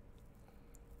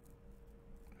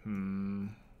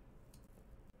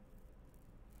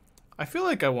 I feel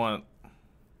like I want...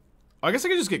 I guess I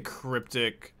could just get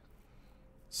Cryptic,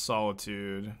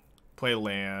 Solitude, play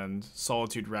land,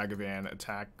 Solitude, Ragavan,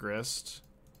 attack, Grist.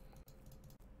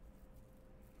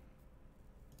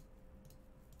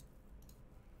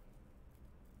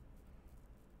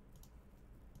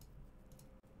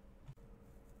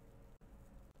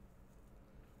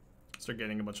 Start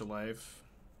getting a bunch of life.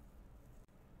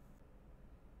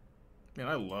 Man,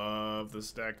 I love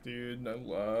this deck, dude. I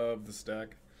love this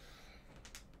deck.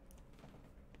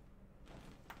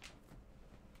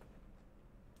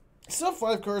 Still have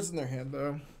 5 cards in their hand,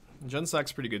 though.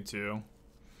 Gensack's pretty good, too.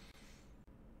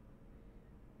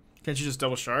 Can't you just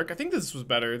double Shark? I think this was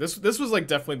better. This was, like,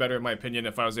 definitely better, in my opinion,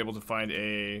 if I was able to find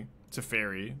a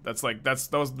Teferi. That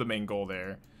was the main goal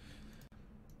there.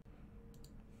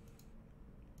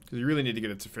 Because you really need to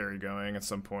get a Teferi going at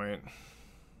some point.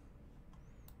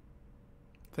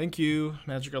 Thank you,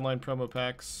 Magic Online promo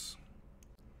packs.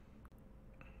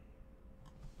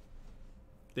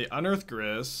 They unearth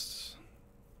Grist.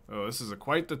 Oh, this is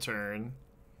quite the turn.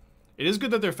 It is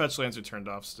good that their fetch lands are turned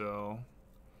off still.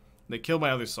 They kill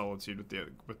my other Solitude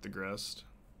with the Grist.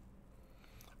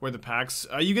 Where the packs,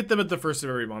 you get them at the first of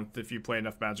every month if you play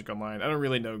enough Magic Online. I don't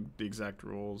really know the exact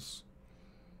rules.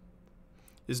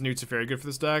 Is new Teferi good for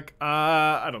this deck?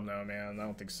 I don't know, man. I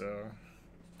don't think so.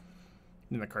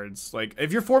 In the cards, like,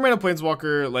 if your 4-mana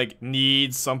Planeswalker, like,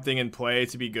 needs something in play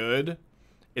to be good,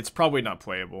 it's probably not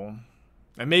playable.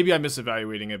 And maybe I'm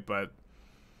misevaluating it, but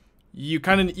you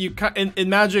in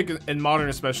Magic, in Modern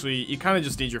especially, you kind of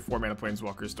just need your 4-mana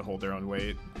Planeswalkers to hold their own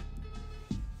weight.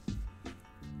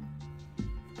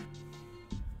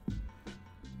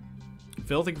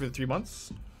 Phil, thank you for the 3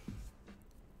 months.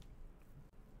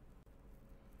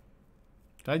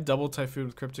 Did I double Typhoon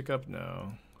with Cryptic up?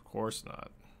 No, of course not.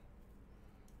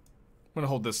 I'm gonna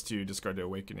hold this to discard the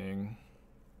Awakening.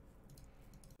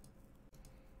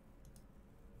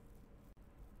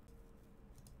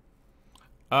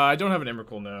 I don't have an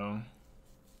Emrakul now.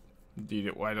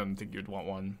 Indeed, I don't think you'd want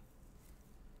one.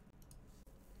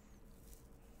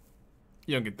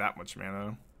 You don't get that much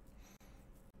mana.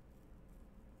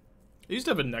 I used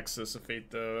to have a Nexus of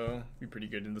Fate though. Be pretty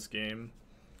good in this game.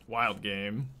 Wild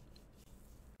game.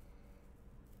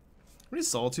 How many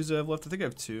Solitudes do I have left? I think I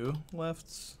have 2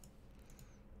 left.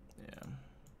 Yeah.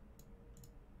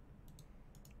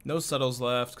 No Settles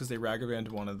left because they Ragavan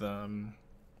one of them.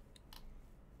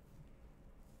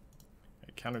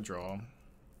 I counter draw. I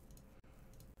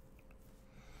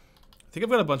think I've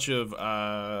got a bunch of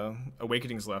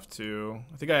Awakenings left too.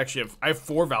 I think I have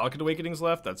 4 Valakut Awakenings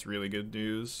left. That's really good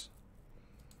news.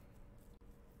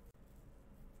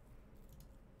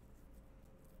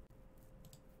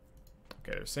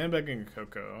 Okay, they're sandbagging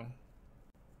Coco.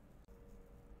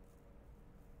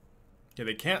 Okay,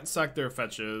 they can't sack their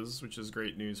fetches, which is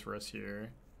great news for us here.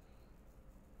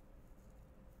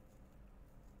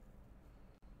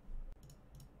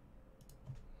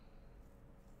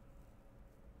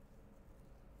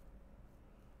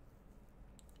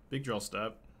 Big draw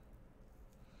step.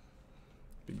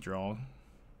 Big draw. I'm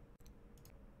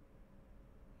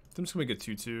just gonna make a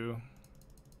 2/2.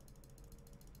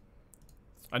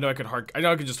 I know I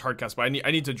could just hardcast, but I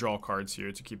need to draw cards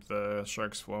here to keep the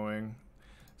sharks flowing.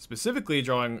 Specifically,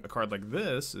 drawing a card like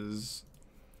this is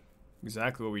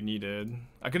exactly what we needed.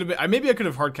 Maybe I could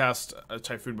have hardcast a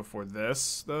Typhoon before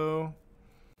this, though.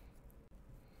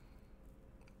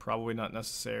 Probably not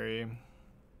necessary.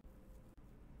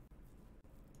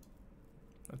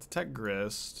 Let's attack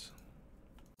Grist.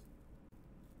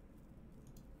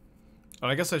 Oh,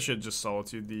 I guess I should just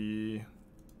Solitude the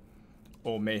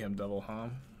old Mayhem Devil, huh?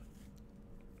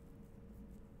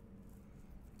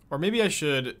 Or maybe I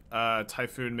should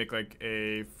Typhoon, make like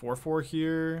a 4/4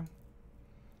 here.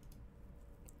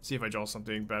 See if I draw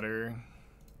something better.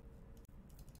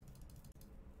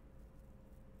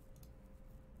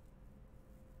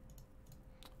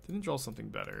 Didn't draw something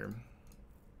better.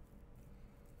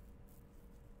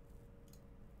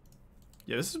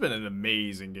 Yeah, this has been an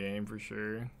amazing game for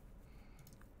sure.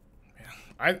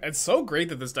 It's so great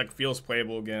that this deck feels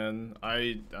playable again.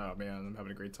 Oh man, I'm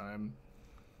having a great time.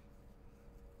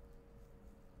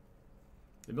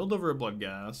 They milled over a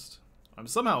Bloodghast. I'm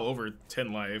somehow over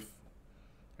 10 life.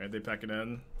 Alright, they pack it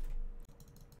in.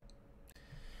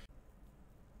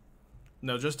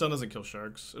 No, just done doesn't kill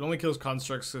sharks. It only kills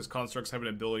constructs because constructs have an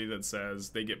ability that says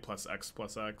they get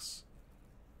 +X/+X.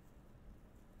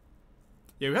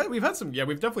 Yeah, we've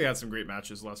definitely had some great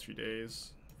matches the last few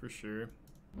days, for sure.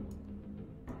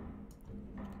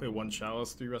 Play 1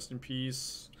 Chalice, 3 Rest in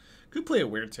Peace. Could play a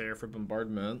Wear Tear for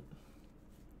Bombardment.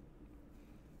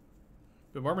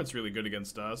 Bombardment's really good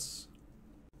against us.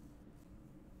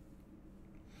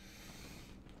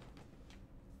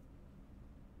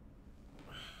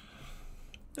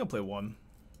 I'll play 1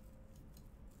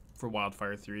 for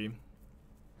Wildfire 3.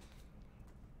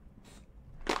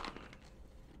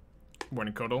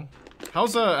 Morning, Kodal.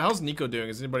 How's Nico doing?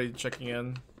 Is anybody checking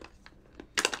in?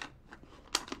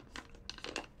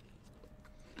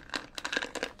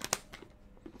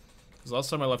 Because last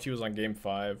time I left, he was on game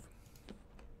 5.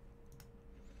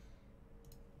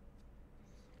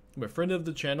 My friend of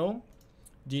the channel,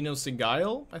 Dino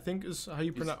Singile, I think is how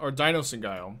you pronounce, or Dino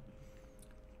Singile,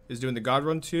 is doing the God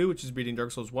Run 2, which is beating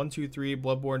Dark Souls 1, 2, 3,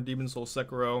 Bloodborne, Demon Souls,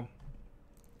 Sekiro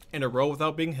in a row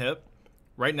without being hit.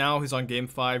 Right now, he's on game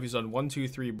 5. He's on 1, 2,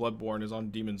 3. Bloodborne is on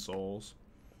Demon Souls.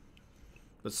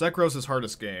 But Sekiro's his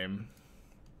hardest game.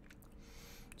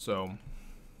 So,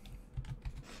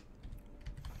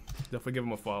 definitely give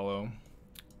him a follow.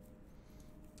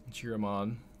 Cheer him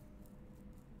on.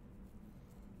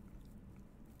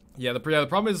 Yeah, the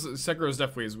problem is Sekiro is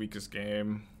definitely his weakest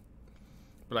game.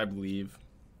 But I believe.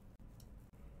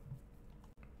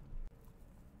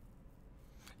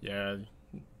 Yeah,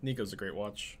 Nico's a great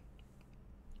watch.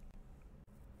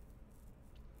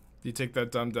 Do you take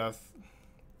that dumb death?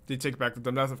 Do you take back the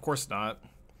dumb death? Of course not.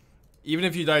 Even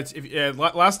if you died,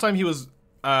 last time he was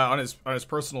on his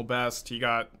personal best, he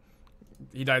died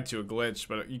to a glitch,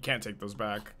 but you can't take those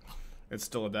back. It's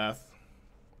still a death.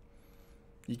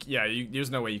 There's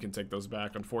no way you can take those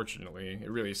back. Unfortunately, it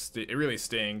really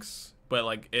stinks. But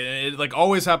like it like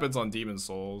always happens on Demon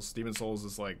Souls. Demon Souls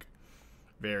is like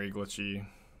very glitchy.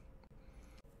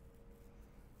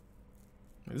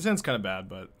 This hand's kind of bad,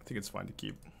 but I think it's fine to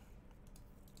keep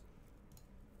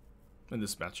in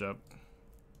this matchup.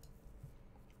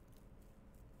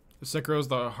 If Sekiro's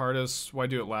the hardest, why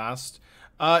do it last?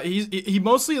 He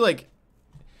mostly like,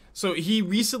 so he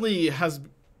recently has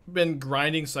been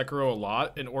grinding Sekiro a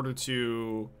lot in order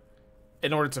to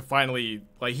finally,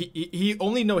 like, he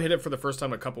only no-hit it for the first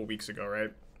time a couple weeks ago,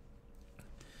 right?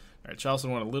 Alright, Chalice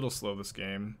went a little slow this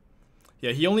game.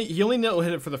 Yeah, he only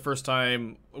no-hit it for the first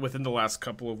time within the last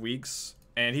couple of weeks,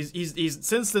 and he's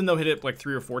since then no-hit it like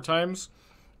 3 or 4 times.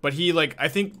 But he, like, I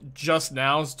think just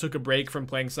now took a break from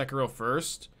playing Sekiro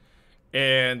first,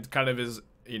 and kind of is,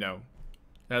 you know,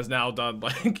 has now done,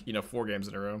 like, you know, 4 games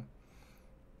in a row.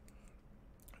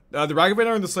 The Ragavan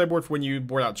are in the sideboard for when you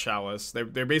board out Chalice.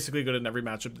 They're basically good in every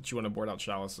matchup that you want to board out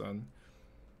Chalice in.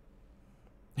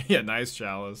 Yeah, nice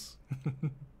Chalice.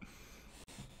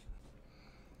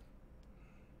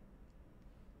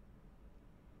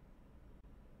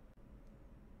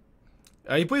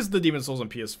 He plays the Demon Souls on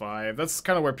PS5. That's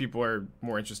kind of where people are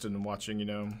more interested in watching, you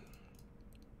know.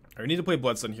 I need to play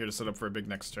Bloodstone here to set up for a big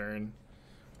next turn.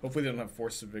 Hopefully they don't have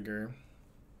Force of Vigor.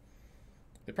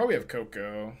 They probably have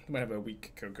Coco. They might have a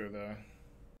weak Coco, though.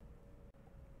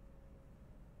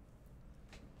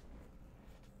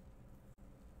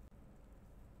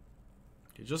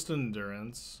 Okay, just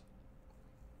Endurance.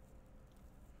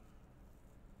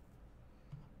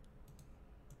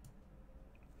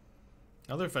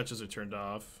 Other fetches are turned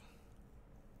off.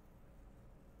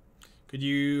 Could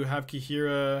you have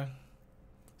Kaheera?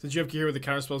 Since you have Kaheera, the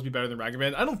counterspells be better than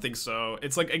Ragavan? I don't think so.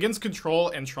 It's like against Control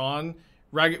and Tron,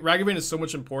 Ragavan is so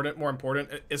much more important,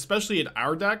 especially in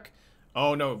our deck.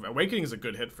 Oh no, Awakening is a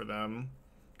good hit for them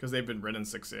because they've been Rin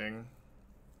 6ing.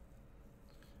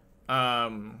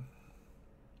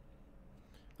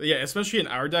 Yeah, especially in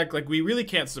our deck, like we really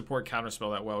can't support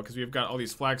counterspell that well because we've got all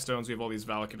these Flagstones, we have all these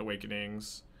Valakut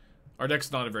Awakenings. Our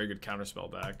deck's not a very good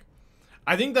counterspell deck.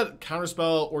 I think that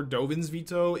counterspell or Dovin's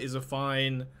Veto is a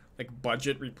fine like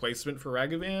budget replacement for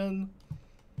Ragavan,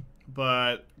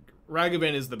 but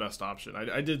Ragavan is the best option.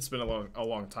 I did spend a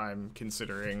long time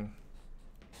considering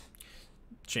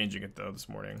changing it though this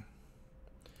morning.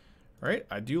 All right,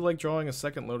 I do like drawing a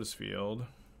second Lotus Field.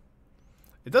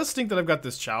 It does stink that I've got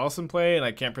this Chalice in play and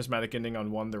I can't Prismatic Ending on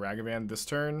the Ragavan this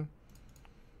turn,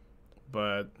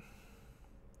 but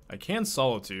I can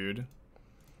Solitude.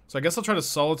 So I guess I'll try to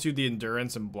Solitude the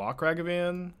Endurance and block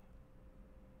Ragavan.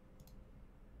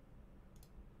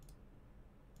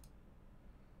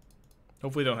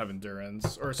 Hopefully they don't have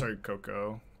Endurance. Or, sorry,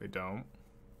 Coco. They don't.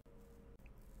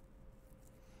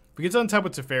 If we get to untap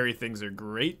with Teferi, things are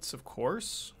great, of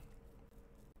course.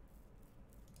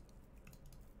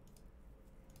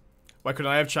 Why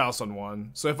couldn't I have Chalice on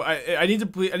 1? So if I need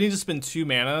to spend 2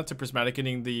 mana to Prismatic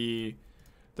Ending the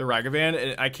Ragavan,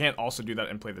 and I can't also do that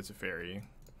and play the Teferi.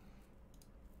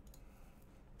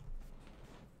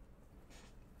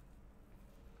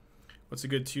 What's a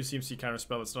good 2 CMC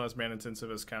counterspell that's not as mana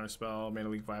intensive as counterspell, mana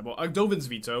leak viable? Dovin's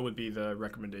Veto would be the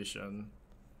recommendation.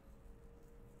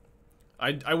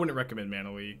 I wouldn't recommend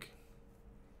mana leak.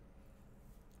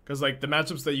 Because like the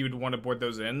matchups that you would want to board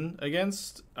those in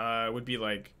against would be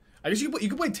like, I guess you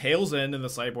could play Tails in the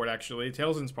sideboard actually.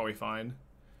 Tails In's probably fine.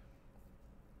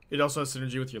 It also has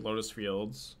synergy with your Lotus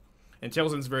Fields. And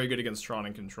Tails In's very good against Tron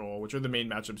and Control, which are the main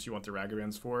matchups you want the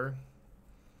Ragavans for.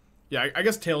 Yeah, I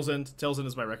guess Tails In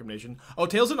is my recommendation. Oh,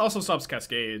 Tails In also stops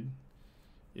Cascade.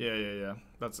 Yeah.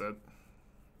 That's it.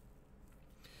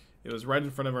 It was right in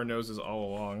front of our noses all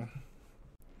along.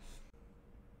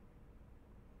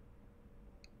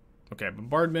 Okay,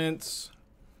 Bombardment.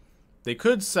 They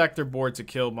could sack their board to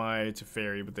kill my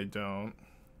Teferi, but they don't.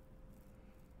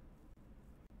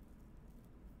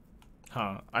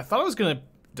 Huh. I thought I was going to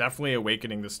definitely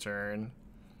Awakening this turn.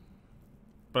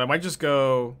 But I might just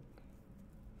go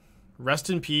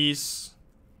Rest in Peace,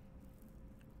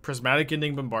 Prismatic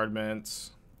Ending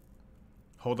Bombardment,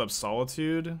 hold up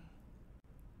Solitude.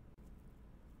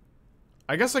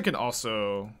 I guess I can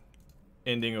also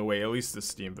Ending away at least the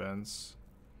Steam Vents.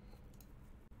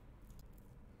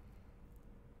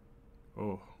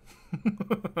 Oh.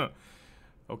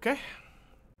 Okay.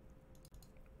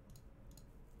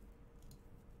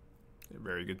 A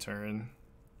very good turn.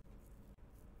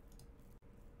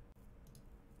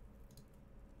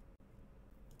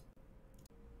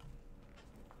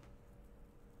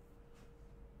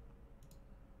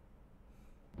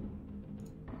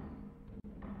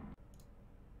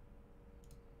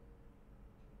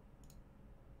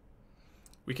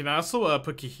 We can also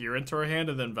put Kaheera into our hand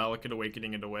and then Valakut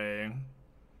Awakening it away.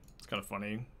 It's kind of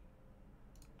funny.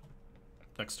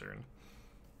 Next turn.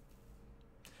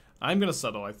 I'm gonna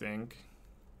settle, I think.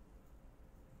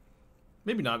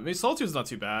 Maybe not. Maybe Solitude's not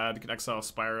too bad. You can exile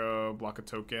Spyro, block a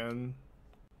token.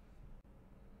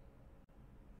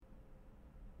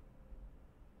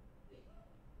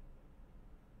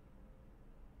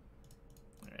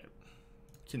 Alright.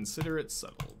 Consider it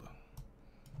settled.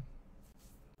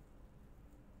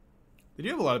 They do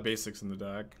have a lot of basics in the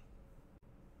deck.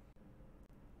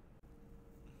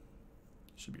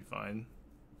 Should be fine.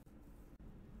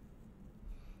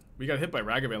 We got hit by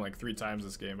Ragavan like 3 times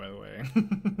this game, by the way.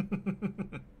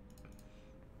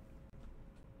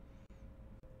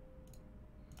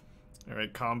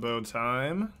 Alright, combo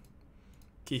time.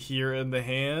 Kaheera in the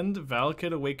hand.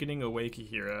 Valakut Awakening away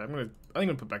Kaheera. I think I'm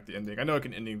gonna put back the ending. I know I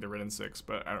can ending the Red and 6,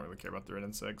 but I don't really care about the Red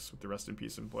and 6 with the Rest in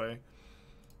Peace in play.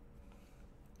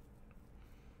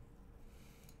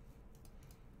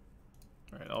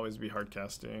 Alright, always be hard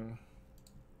casting.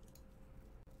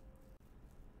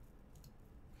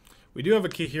 We do have a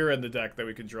Kaheera in the deck that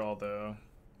we could draw, though.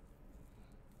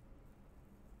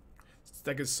 This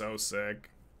deck is so sick.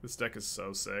 This deck is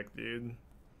so sick, dude.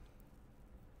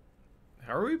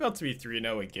 How are we about to be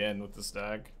 3-0 again with this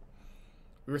deck?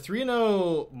 We were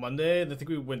 3-0 Monday, and I think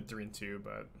we went 3-2,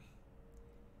 but...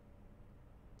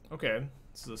 Okay,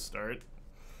 this is a start.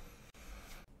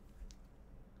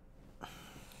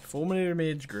 Fulminator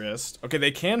Mage Grist. Okay,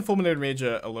 they can Fulminator Mage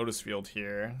a Lotus Field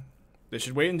here. They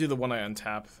should wait and do the one I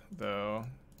untap, though.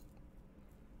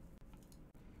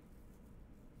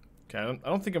 Okay, I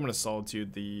don't think I'm going to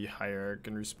Solitude the Hierarch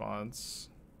in response.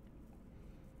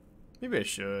 Maybe I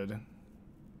should.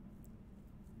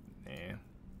 Nah.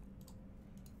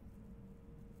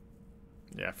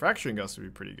 Yeah, Fracturing Gust would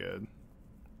be pretty good.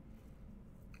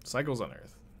 Cycles on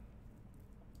Earth.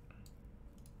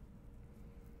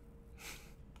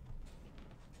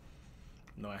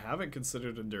 No, I haven't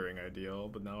considered Enduring Ideal,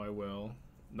 but now I will.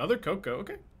 Another Coco,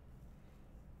 okay.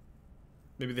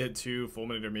 Maybe they hit 2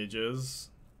 Fulminator Mages.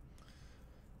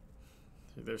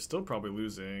 They're still probably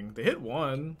losing. They hit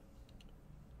 1.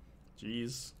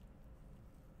 Jeez.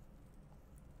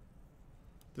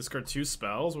 Discard 2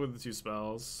 spells? What are the 2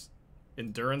 spells?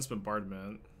 Endurance,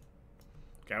 Bombardment.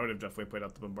 Okay, I would have definitely played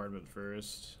out the Bombardment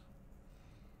first.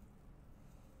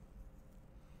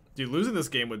 Dude, losing this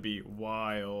game would be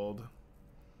wild.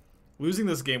 Losing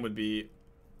this game would be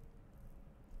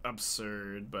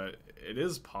absurd, but it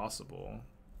is possible.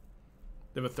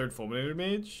 They have a 3rd Fulminator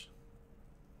Mage?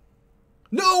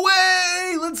 No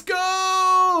way! Let's go!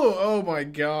 Oh my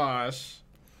gosh.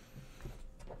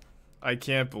 I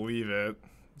can't believe it.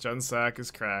 Junsack is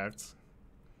cracked.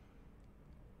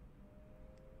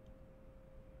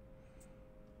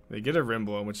 They get a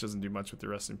Rimblem, which doesn't do much with the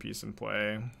Rest in Peace in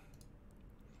play.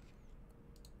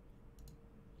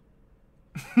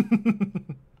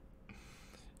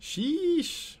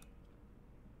 Sheesh.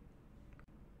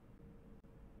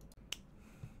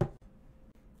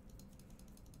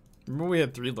 Remember we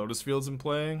had 3 Lotus Fields in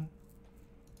play?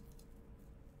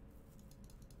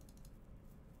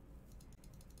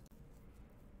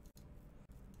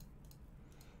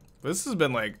 This has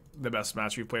been like the best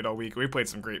match we played all week. We played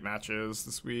some great matches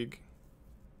this week,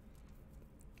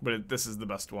 but this is the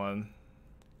best one.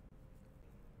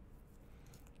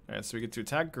 Alright, so we get to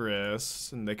attack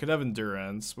Grist, and they could have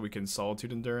Endurance, but we can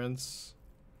Solitude Endurance.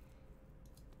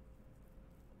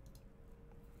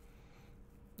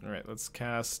 Alright, let's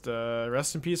cast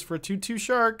Rest in Peace for a 2/2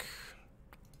 Shark.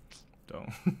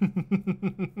 Don't.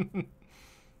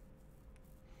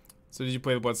 So did you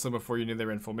play the Bloodstone before you knew they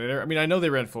ran Fulminator? I mean, I know they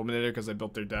ran Fulminator because I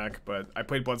built their deck, but I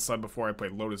played Bloodstone before I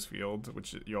played Lotus Field,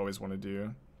 which you always want to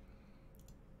do.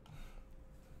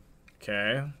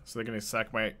 Okay, so they're gonna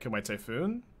kill my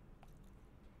Typhoon?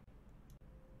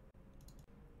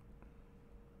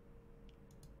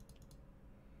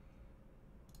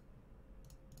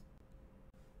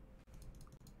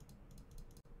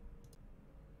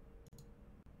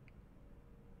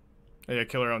 Oh, yeah,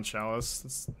 kill her on Chalice.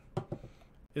 This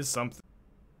is something.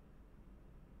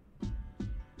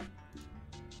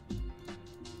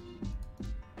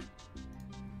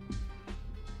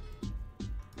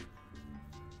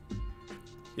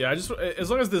 Yeah, as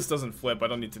long as this doesn't flip, I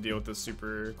don't need to deal with this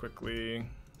super quickly.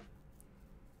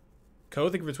 Co,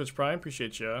 thank you for Twitch Prime,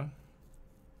 appreciate ya.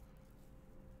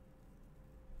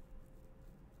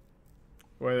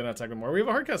 Why are they not attacking more? We have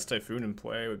a Hardcast Typhoon in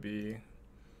play, would be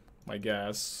my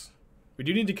guess. We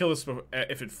do need to kill this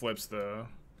if it flips, though.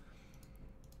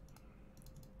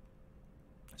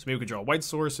 So maybe we could draw a white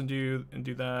source and do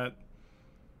that.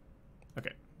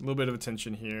 Okay, a little bit of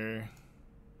attention here.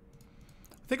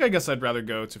 I guess I'd rather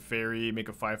go to Teferi, make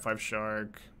a 5/5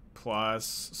 Shark,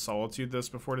 plus Solitude this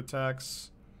before it attacks.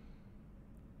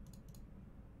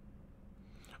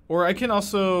 Or I can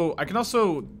also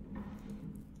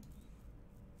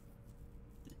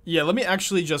yeah, let me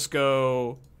actually just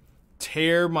go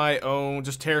tear my own,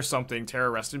 just tear something, tear a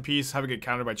Rest in Peace, have it get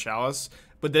countered by Chalice,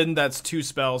 but then that's 2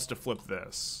 spells to flip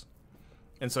this.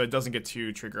 And so it doesn't get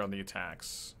too trigger on the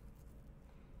attacks.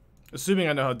 Assuming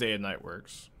I know how day and night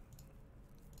works.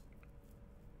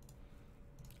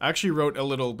 I actually wrote a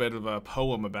little bit of a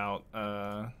poem about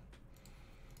the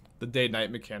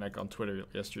day-night mechanic on Twitter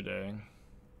yesterday.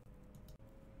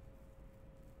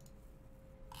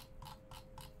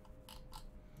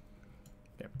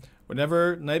 Okay.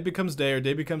 Whenever night becomes day or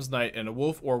day becomes night, and a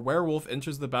wolf or werewolf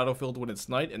enters the battlefield when it's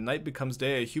night and night becomes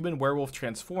day, a human werewolf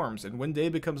transforms. And when day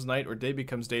becomes night or day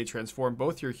becomes day, transform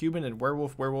both your human and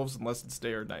werewolves unless it's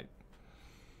day or night.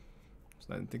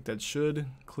 So I think that should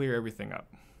clear everything up.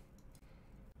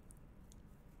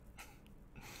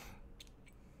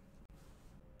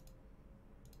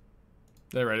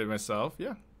 Did I write it myself?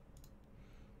 Yeah.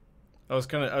 I was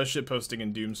shit posting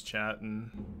in Doom's chat and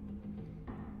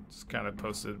just kind of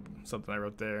posted something I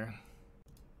wrote there.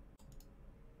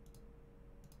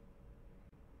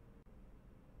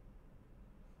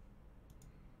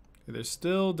 Okay, they're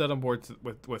still dead on board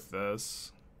with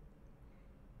this.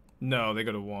 No, they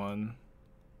go to 1.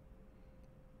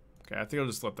 Okay, I think I'll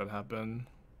just let that happen.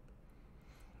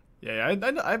 Yeah,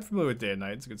 I'm familiar with Day and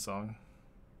Night. It's a good song.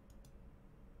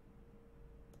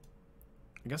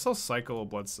 I guess I'll cycle a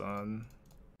Blood Sun.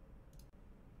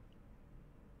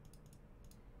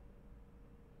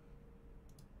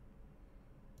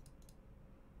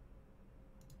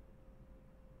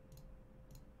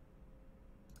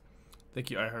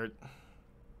 Thank you, iHeart.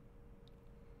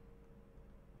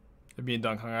 Have me and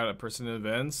Dunk hung out at person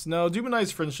events? No, Doom and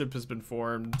I's friendship has been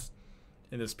formed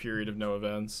in this period of no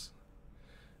events.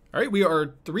 Alright, we are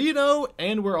 3-0,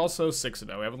 and we're also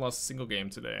 6-0. We haven't lost a single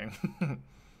game today.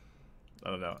 I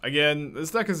don't know. Again,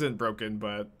 this deck isn't broken,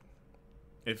 but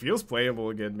it feels playable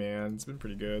again, man. It's been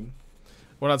pretty good.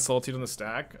 We're not Solitude on the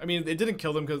stack. I mean, it didn't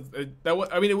kill them because it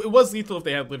was lethal if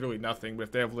they had literally nothing, but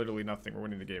if they have literally nothing, we're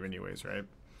winning the game anyways, right?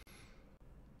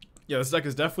 Yeah, this deck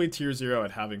is definitely tier 0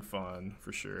 at having fun,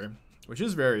 for sure. Which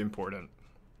is very important.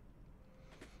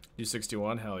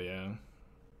 U61, hell yeah.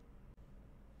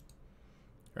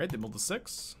 Alright, they build a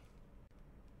 6.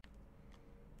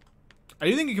 I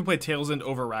do think you can play Tails End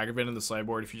over Ragavan in the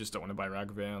sideboard if you just don't want to buy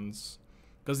Ragavans.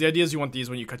 Because the idea is you want these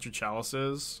when you cut your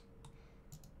Chalices.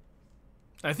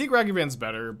 I think Ragavan's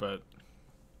better, but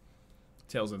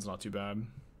Tails End's not too bad.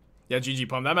 Yeah, GG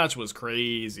Pum. That match was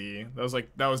crazy. That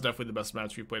was definitely the best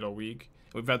match we played all week.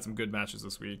 We've had some good matches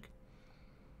this week.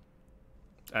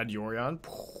 Add Yorion.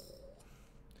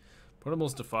 Put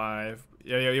almost to 5.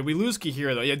 Yeah, we lose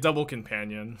Kaheera though. Yeah, double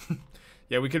companion.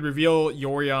 Yeah, we could reveal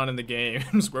Yorion in the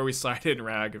games where we sided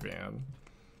Ragavan.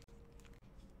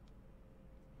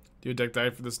 Do a deck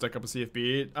guide for this deck up a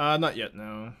CFB? Not yet,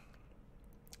 no.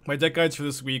 My deck guides for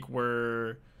this week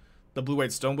were the blue-white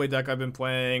Stoneblade deck I've been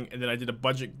playing, and then I did a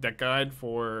budget deck guide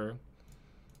for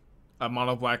a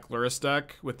mono-black Luris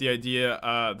deck with the idea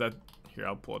that... Here,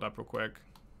 I'll pull it up real quick.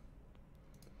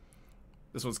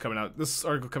 This one's coming out. This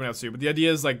article coming out soon, but the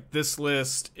idea is, like, this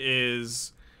list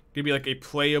is gonna be, like, a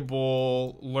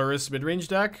playable Luris mid-range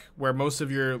deck where most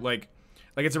of your, like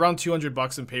it's around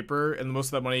 $200 in paper, and most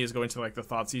of that money is going to, like, the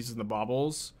Thoughtseize and the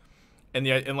Baubles. And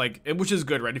which is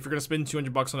good, right? If you're gonna spend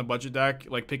 $200 on a budget deck,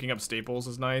 like picking up staples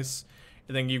is nice.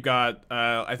 And then you've got,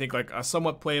 I think, like a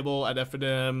somewhat playable at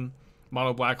FNM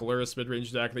mono black Luris mid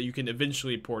range deck that you can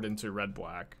eventually port into red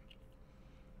black.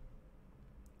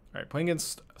 All right, playing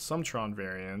against some Tron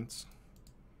variants.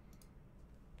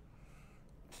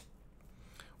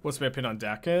 What's my opinion on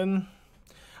Dakin?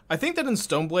 I think that in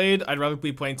Stoneblade, I'd rather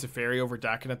be playing Teferi over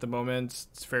Dakin at the moment.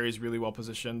 Teferi is really well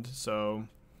positioned, so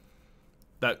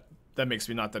that makes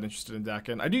me not that interested in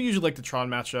Dakin. I do usually like the Tron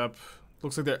matchup.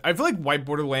 Looks like I feel like White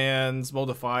Borderlands, Mold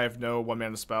of 5, no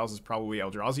one-mana spells is probably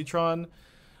Eldrazi Tron.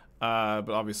 But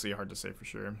obviously hard to say for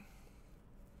sure.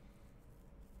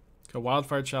 A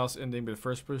Wildfire Chalice ending, but the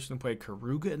first person to play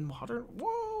Karuga in Modern?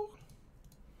 Whoa!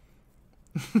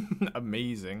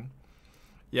 Amazing.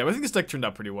 Yeah, but I think this deck turned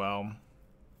out pretty well.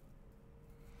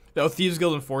 The Thieves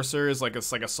Guild Enforcer is like a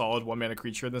solid one-mana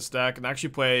creature in this deck, and actually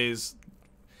plays...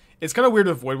 It's kind of weird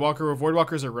with Voidwalker, where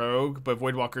Voidwalker's a rogue, but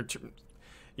Voidwalker,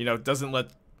 you know, doesn't grow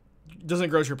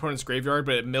to your opponent's graveyard,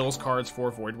 but it mills cards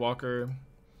for Voidwalker.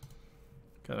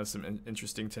 Kind of some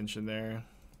interesting tension there.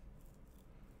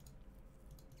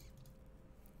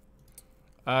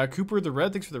 Cooper the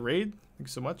Red, thanks for the raid.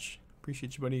 Thanks so much.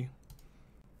 Appreciate you, buddy.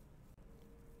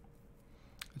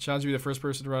 I challenge you to be the first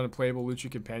person to run a playable Lutri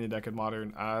companion deck in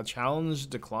Modern. Challenge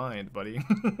declined, buddy.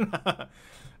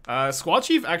 Squad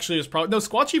Chief actually is probably... No,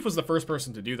 Squad Chief was the first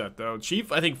person to do that, though.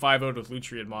 Chief, I think, 5-0'd with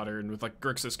Lutri in Modern, with, like,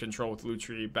 Grixis control with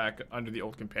Lutri back under the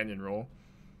old companion rule.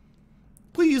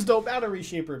 Please don't Mana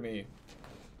Reshaper me.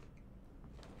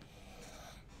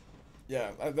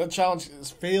 Yeah, that challenge has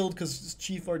failed because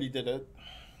Chief already did it.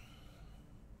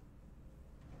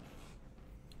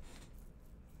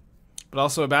 But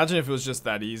also, imagine if it was just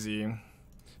that easy.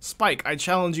 Spike, I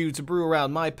challenge you to brew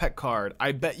around my pet card.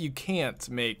 I bet you can't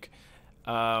make,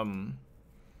 hold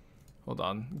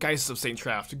on, Geist of St.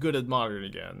 Traft good at Modern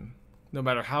again, no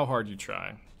matter how hard you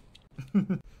try. Do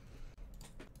you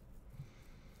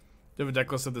have a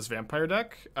deck list of this vampire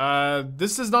deck?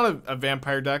 This is not a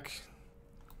vampire deck.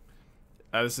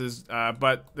 This is,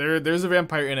 but there's a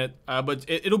vampire in it. But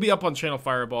it'll be up on Channel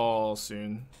Fireball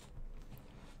soon.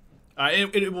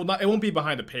 It won't be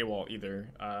behind a paywall either.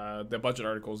 The budget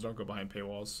articles don't go behind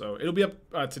paywalls, so it'll be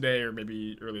up today or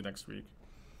maybe early next week.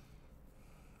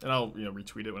 And I'll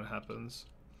retweet it when it happens.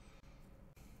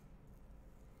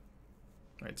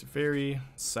 All right, Teferi,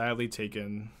 sadly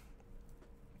taken.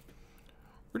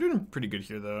 We're doing pretty good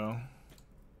here though.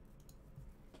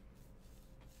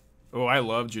 Oh, I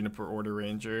love Juniper Order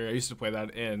Ranger. I used to play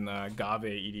that in Gave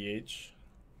EDH.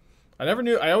 I never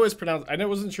knew. I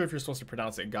wasn't sure if you're supposed to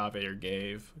pronounce it Gave or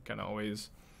Gave. Kind of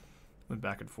always went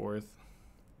back and forth.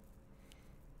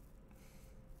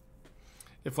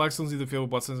 If Flagstones leave the field,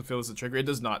 Bloodstones the field is a trigger. It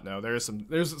does not know. There's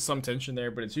some tension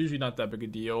there, but it's usually not that big a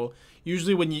deal.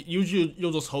 Usually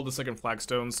you'll just hold the second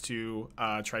Flagstones to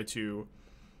try to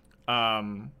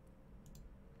Valakut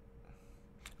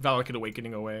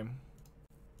Awakening away.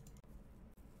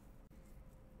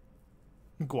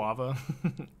 Guava.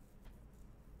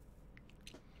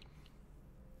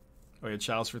 Oh yeah,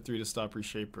 Chalice for 3 to stop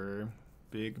Reshaper.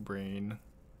 Big brain.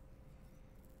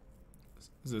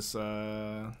 Is this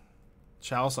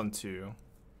Chalice on 2?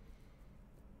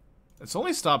 It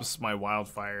only stops my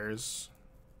Wildfires.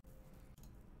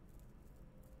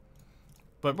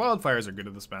 But Wildfires are good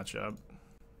at this matchup.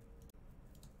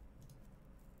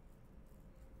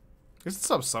 I guess it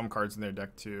stops some cards in their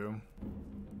deck too.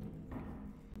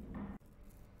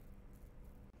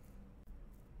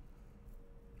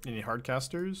 Any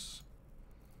hardcasters?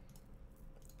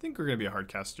 I think we're gonna be a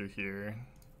hardcaster here.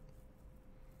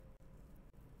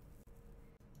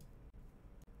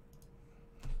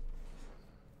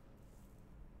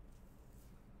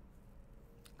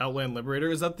 Outland Liberator,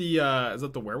 is that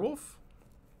the werewolf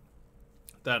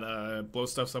that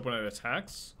blows stuff up when it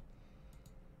attacks?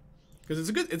 Because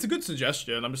it's a good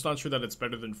suggestion. I'm just not sure that it's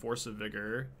better than Force of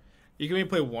Vigor. You can maybe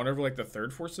play one over like the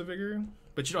third Force of Vigor,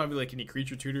 but you don't have like any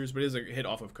creature tutors. But it is a hit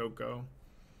off of Coco.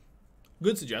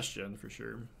 Good suggestion for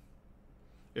sure.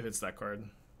 If it's that card.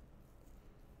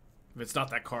 If it's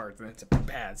not that card, then it's a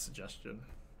bad suggestion.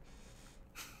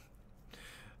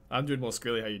 I'm doing well,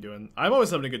 Skrilly. How you doing? I'm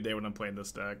always having a good day when I'm playing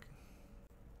this deck.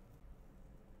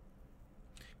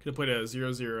 Could have played a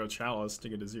 0/0 Chalice to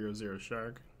get a 0/0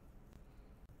 Shark.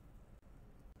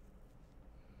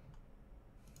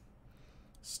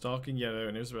 Stalking Yellow,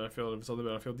 and here's the battlefield. If it's on the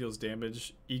battlefield, deals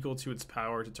damage equal to its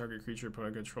power to target creature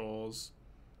opponent controls.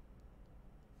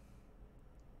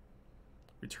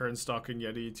 Return Stalking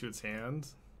Yeti to its hand.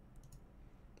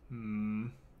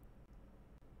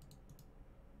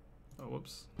 Oh,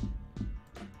 whoops.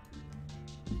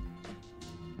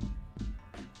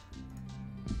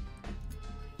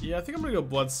 Yeah, I think I'm gonna go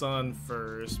Blood Sun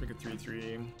first. Make it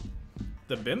 3/3.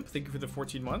 The Bimp, thank you for the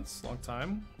 14 months. Long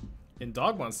time. In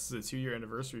Dog Months, it's a 2-year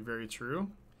anniversary. Very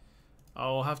true.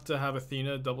 I'll have to have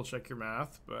Athena double check your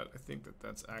math, but I think that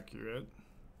that's accurate.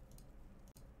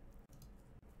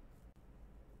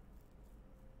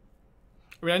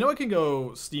 I mean, I know I can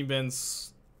go Steam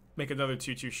Vents, make another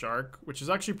 2/2 Shark, which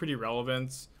is actually pretty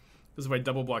relevant. Because if I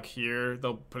double block here,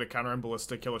 they'll put a counter on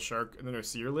Ballista, kill a Shark, and then their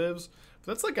Seer lives.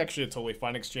 But that's like actually a totally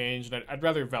fine exchange, and I'd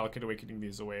rather Valakut Awakening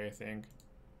these away, I think.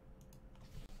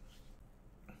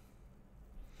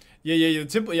 Yeah, the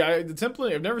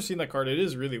template, I've never seen that card. It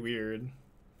is really weird.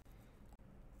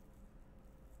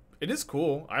 It is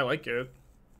cool. I like it.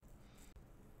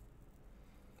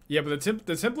 Yeah, but the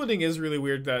templating is really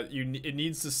weird that it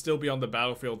needs to still be on the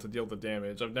battlefield to deal the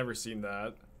damage. I've never seen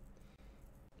that.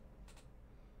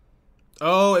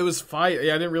 Oh, it was fight.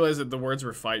 Yeah, I didn't realize that the words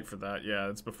were fight for that. Yeah,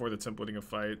 it's before the templating of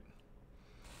fight.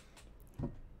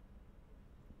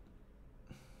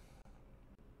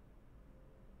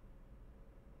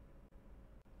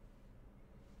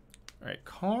 Alright,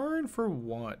 Karn for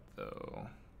what, though?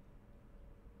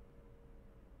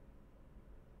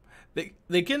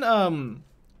 They can,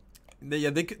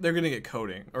 they're gonna get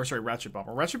coding. Or, sorry, Ratchet Bomb.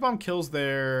 Well, Ratchet Bomb kills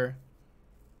their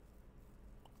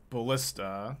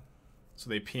Ballista, so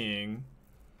they ping.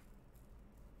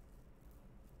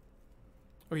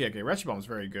 Oh, yeah, okay, Ratchet Bomb is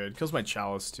very good. Kills my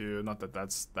Chalice, too. Not that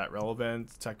that's that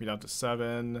relevant. Attack me down to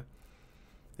 7.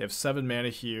 They have 7 mana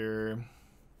here.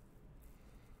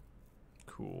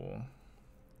 Cool.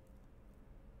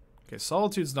 Okay,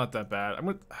 Solitude's not that bad. I'm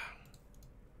gonna...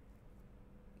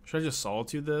 Should I just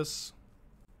Solitude this?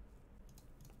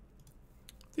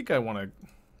 I think I want to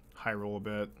high roll a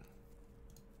bit.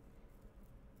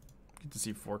 Get to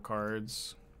see 4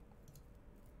 cards.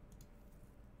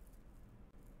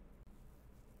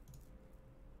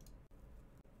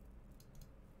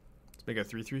 Let's make a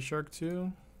 3/3 Shark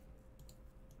too.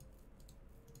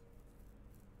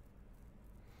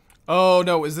 Oh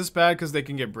no, is this bad because they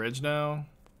can get bridge now?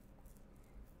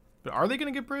 But are they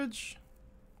going to get bridge?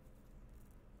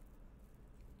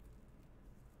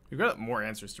 We've got more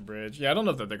answers to bridge. Yeah, I don't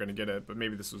know if that they're going to get it, but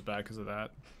maybe this was bad because of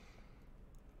that.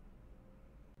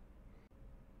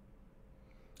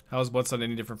 How is Bloodsun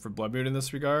any different for Blood Moon in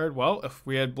this regard? Well, if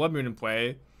we had Blood Moon in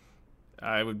play,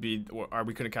 it would be, or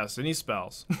we couldn't cast any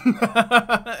spells.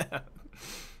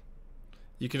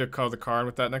 You could have called the card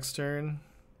with that next turn.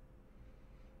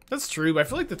 That's true, but I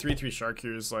feel like the 3/3 Shark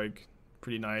here is like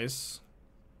pretty nice.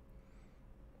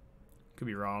 Could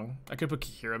be wrong. I could put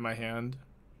Kaheera in my hand.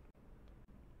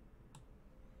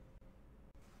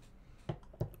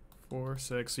 4,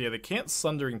 6. So yeah, they can't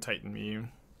Sundering Titan me.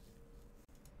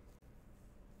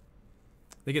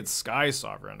 They get Sky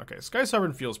Sovereign. Okay, Sky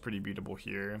Sovereign feels pretty beatable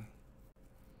here.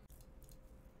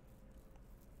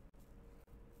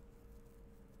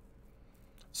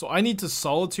 So I need to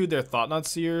Solitude their Thought-Knot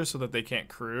Seer so that they can't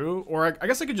crew. Or I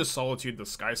guess I could just Solitude the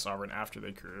Sky Sovereign after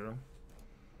they crew.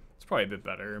 It's probably a bit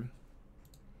better.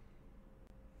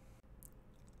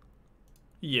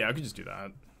 Yeah, I could just do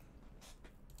that.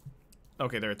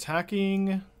 Okay, they're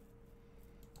attacking.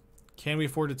 Can we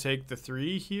afford to take the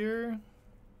 3 here?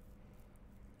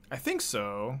 I think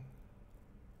so.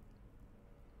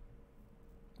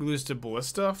 We lose to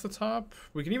Ballista off the top.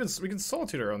 We can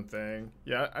Solitude our own thing.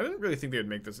 Yeah, I didn't really think they would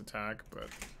make this attack, but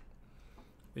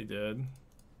they did.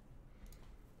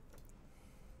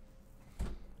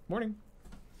 Morning.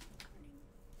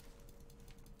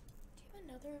 Do you have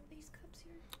another of these cups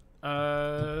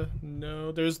here?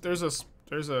 No.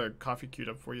 There's a coffee queued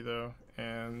up for you though,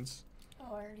 and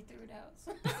Oh, I already threw it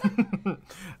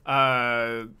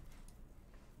out.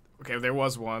 okay, there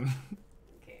was one.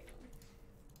 Okay.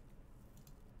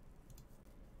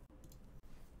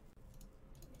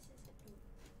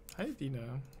 Hi,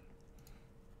 Dina.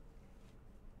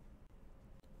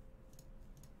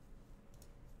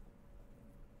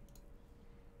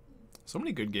 So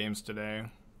many good games today.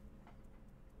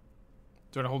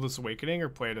 Do I hold this Awakening or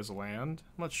play it as a land?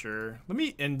 I'm not sure. Let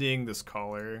me ending this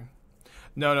color.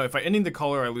 No, if I ending the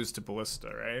color, I lose to Ballista,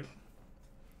 right?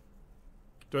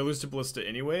 Do I lose to Ballista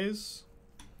anyways?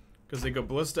 Because they go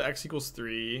Ballista X equals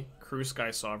 3, crew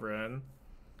Sky Sovereign,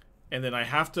 and then I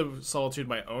have to Solitude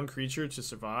my own creature to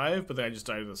survive, but then I just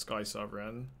die to the Sky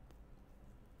Sovereign.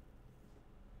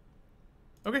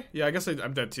 Okay, yeah, I guess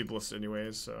I'm dead to Ballista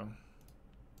anyways, so...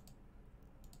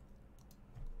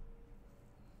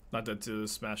 Not dead to the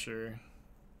Smasher.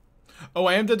 Oh,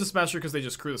 I am dead to Smasher because they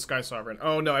just crew the Sky Sovereign.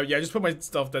 Oh, no, yeah, I just put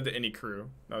myself dead to any crew.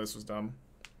 No, this was dumb.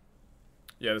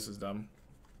 Yeah, this is dumb.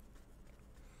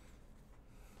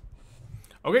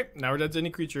 Okay, now we're dead to any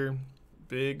creature.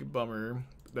 Big bummer.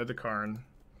 Dead to Karn.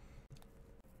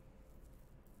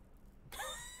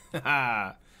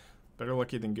 Haha. Better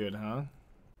lucky than good, huh?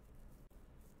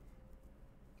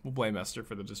 We'll blame Esther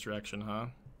for the distraction, huh?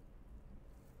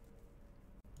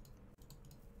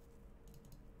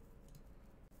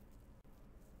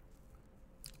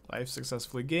 Life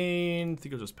successfully gained. I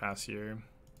think I'll just pass here.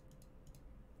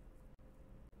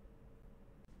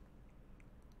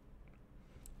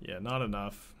 Yeah, not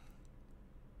enough.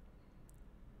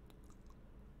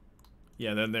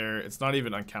 Yeah, then it's not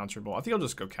even uncounterable. I think I'll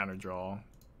just go counter draw.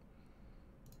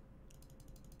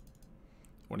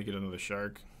 Want to get another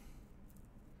shark.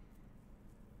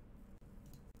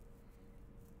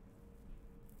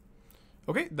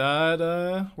 Okay,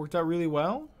 that worked out really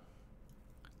well.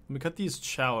 Let me cut these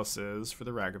chalices for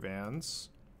the Ragavans.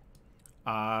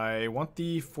 I want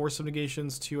the Force of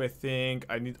Negations too, I think.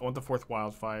 I want the 4th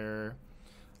Wildfire.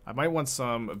 I might want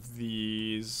some of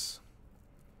these.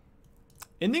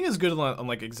 Ending is good on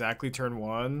like exactly turn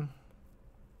 1.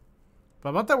 But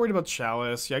I'm not that worried about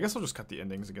Chalice. Yeah, I guess I'll just cut the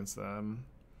endings against them.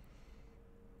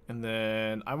 And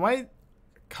then I might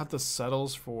cut the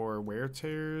settles for Wear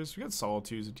Tears. We got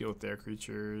Solitudes to deal with their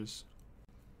creatures.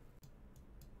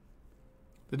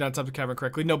 Did not attempt to Cavern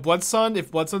correctly. No, Blood Sun. If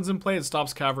Blood Sun's in play, it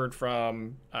stops Cavern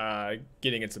from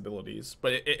getting its abilities.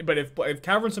 But if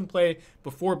Cavern's in play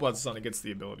before Blood Sun, it gets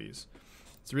the abilities.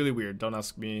 It's really weird. Don't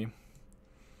ask me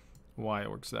why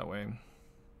it works that way,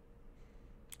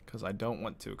 because I don't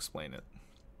want to explain it.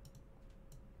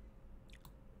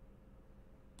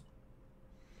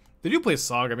 They do play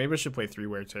Saga. Maybe I should play 3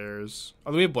 Wear Tears.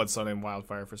 Although we have Blood Sun and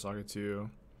Wildfire for Saga too.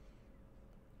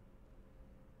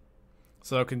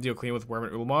 So I can deal clean with Worm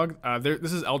and Ulamog.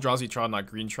 This is Eldrazi Tron, not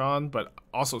Green Tron, but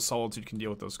also Solitude can deal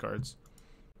with those cards.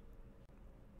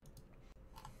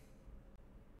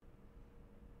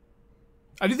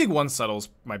 I do think 1 Settles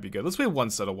might be good. Let's play 1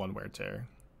 Settle, 1 Wear Tear.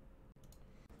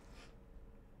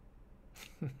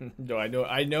 No,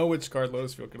 I know which card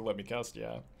Lotus Field could let me cast,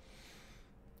 yeah.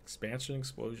 Expansion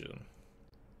Explosion.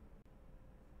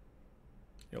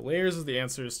 You know, layers is the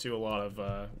answers to a lot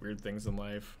of weird things in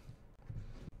life.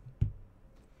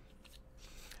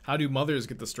 How do mothers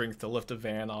get the strength to lift a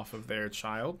van off of their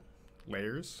child?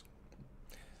 Layers.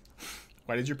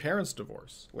 Why did your parents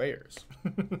divorce? Layers.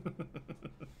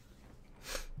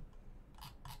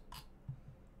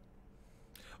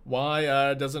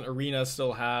 Why does Arena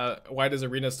still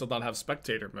not have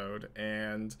spectator mode?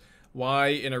 And why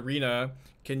in Arena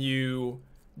can you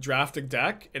draft a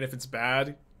deck and if it's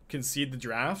bad, concede the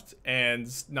draft and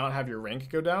not have your rank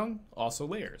go down? Also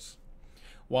layers.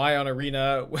 Why on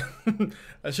Arena?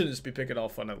 I shouldn't just be picking all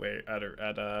fun at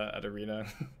Arena.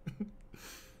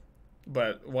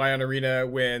 But why on Arena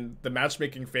when the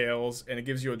matchmaking fails and it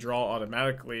gives you a draw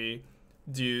automatically,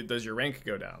 does your rank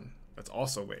go down? That's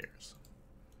also layers.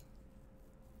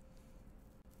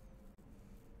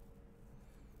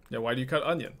 Yeah, why do you cut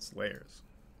onions? Layers.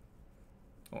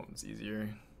 Oh, it's easier.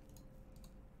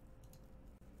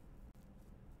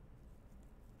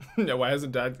 Yeah, why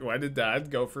did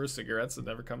Dad go for cigarettes and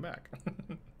never come back?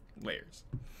 Layers.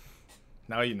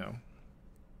 Now you know.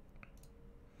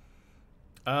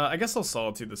 I guess I'll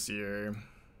Solitude this year.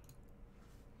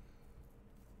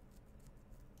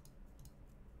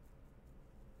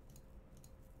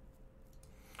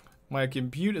 My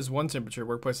compute is 1 temperature,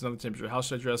 workplace another temperature. How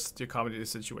should I dress to accommodate the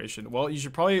situation? Well, you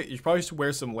probably should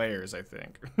wear some layers, I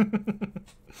think.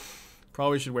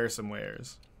 Probably should wear some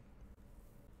layers.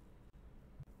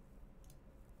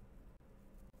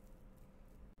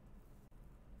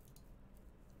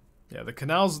 Yeah, the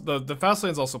canals, the fast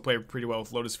lands also play pretty well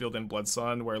with Lotus Field and Blood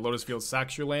Sun, where Lotus Field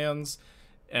sacks your lands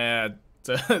and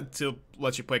to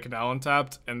let you play Canal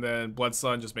untapped, and then Blood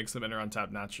Sun just makes them enter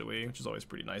untapped naturally, which is always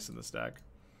pretty nice in this deck.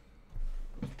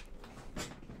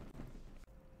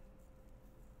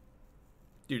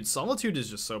 Dude, Solitude is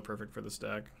just so perfect for this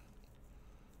deck.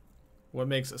 What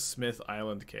makes a Smith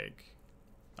Island cake?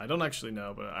 I don't actually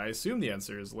know, but I assume the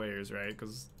answer is layers, right?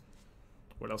 Because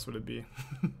what else would it be?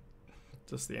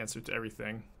 Just the answer to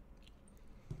everything.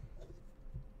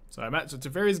 So so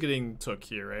Teferi's getting took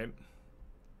here, right?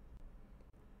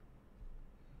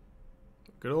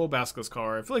 Good old Basilisk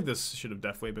card. I feel like this should have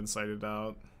definitely been cited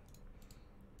out.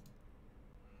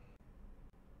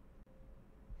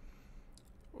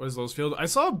 What is Lotus Field? I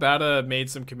saw Bata made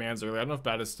some commands earlier. I don't know if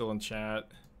Bata's still in chat.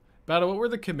 Bata, what were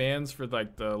the commands for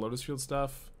like the Lotus Field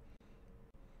stuff?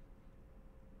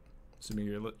 Assuming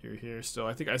you're here still.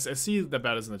 I think I see that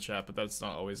Bata's in the chat, but that's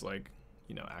not always like,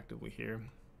 you know, actively here.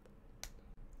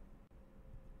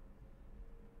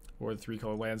 Or the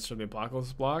 3-color lands from the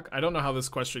Apocalypse block. I don't know how this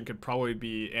question could probably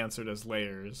be answered as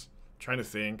layers. I'm trying to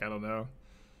think. I don't know.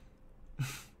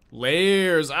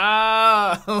 Layers.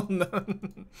 Ah! Oh, no.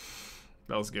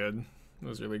 That was good. That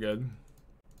was really good.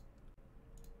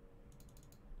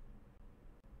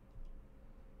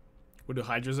 What do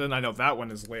Hydras in? I know that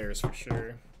one is layers for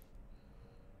sure.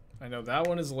 I know that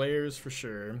one is layers for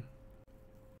sure.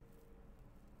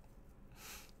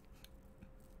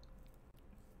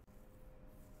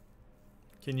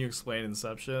 Can you explain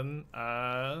Inception?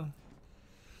 I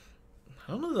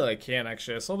don't know that I can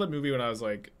actually. I saw that movie when I was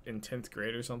like in 10th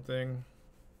grade or something.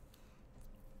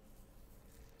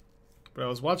 But I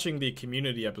was watching the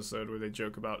Community episode where they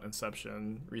joke about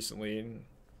Inception recently, and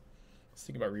I was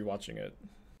thinking about rewatching it.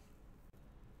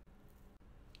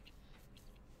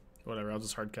 Whatever, I'll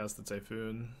just hardcast the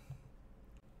Typhoon.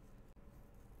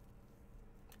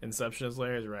 Inception is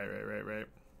layers? Right.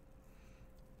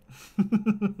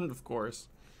 Of course.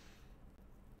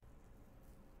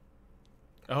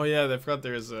 Oh yeah, I forgot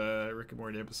there's a Rick and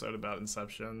Morty episode about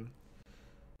Inception.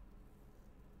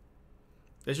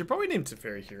 They should probably name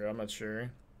Teferi Hero, I'm not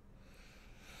sure.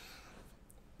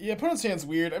 Yeah, opponent's hand's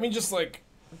weird. I mean, just like,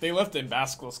 they left in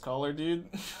Basilisk Collar, dude.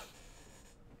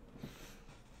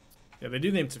 Yeah, they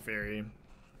do name Teferi.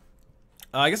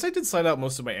 I guess I did slide out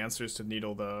most of my answers to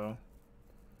Needle, though.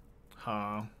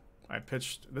 Huh. I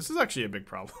pitched... This is actually a big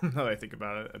problem, now that I think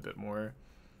about it a bit more.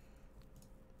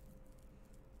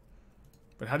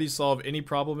 But how do you solve any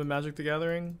problem in Magic the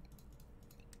Gathering?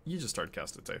 You just start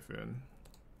cast a Typhoon.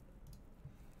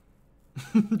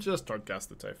 Just hard cast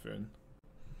the Typhoon.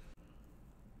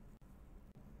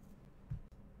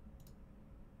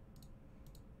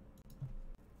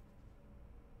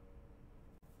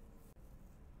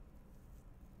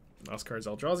 Last card's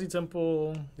Eldrazi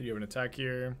Temple. You have an attack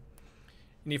here.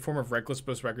 Any form of Reckless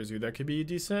Post Records that could be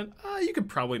decent. You could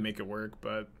probably make it work,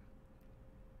 but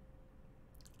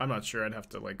I'm not sure. I'd have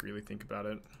to like really think about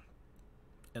it.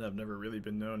 And I've never really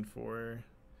been known for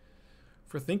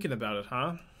thinking about it,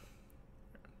 huh?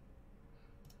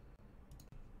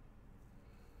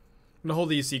 I'm gonna hold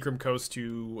the Seachrome Coast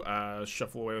to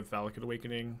shuffle away with Valakut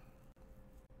Awakening.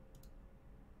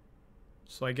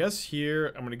 So I guess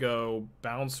here I'm gonna go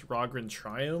bounce Raugrin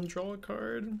Triome, draw a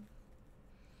card.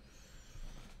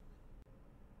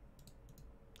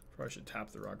 Probably should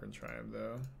tap the Raugrin Triome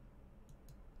though.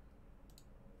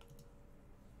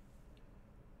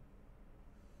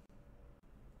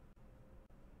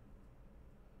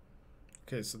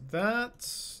 Okay, so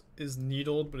that is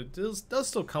needled, but it does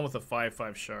still come with a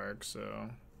 5/5 shark, so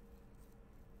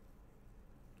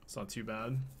it's not too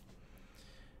bad.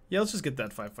 Yeah, let's just get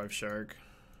that 5/5 shark.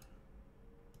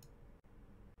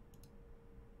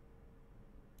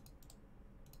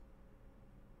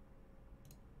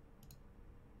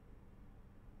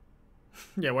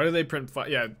 Yeah, why do they print 5?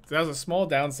 Yeah, there's a small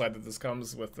downside that this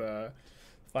comes with 5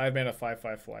 mana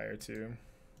 5/5 flyer too.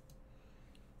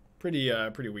 Pretty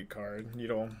weak card.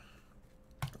 Needle.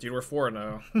 Dude, we're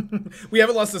 4-0. We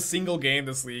haven't lost a single game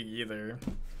this league either.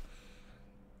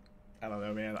 I don't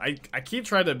know, man. I keep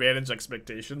trying to manage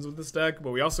expectations with this deck,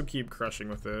 but we also keep crushing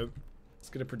with it. Let's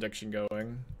get a prediction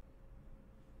going.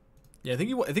 Yeah, I think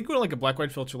we want like a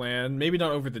black-white filter land. Maybe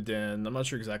not over the den. I'm not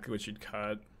sure exactly what you'd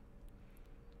cut.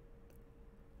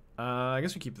 I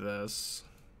guess we keep this.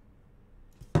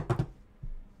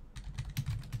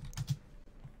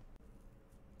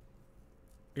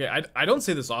 Yeah, I don't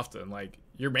say this often. Like,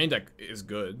 your main deck is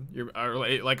good.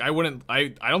 Like, I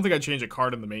don't think I'd change a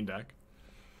card in the main deck.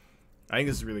 I think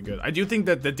this is really good. I do think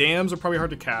that the dams are probably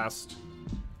hard to cast.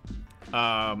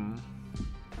 And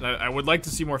I would like to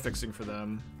see more fixing for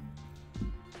them.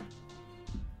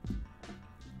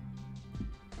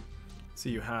 So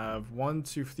you have 1,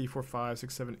 2, 3, 4, 5,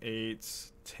 6, 7,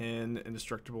 8, 10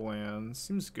 indestructible lands.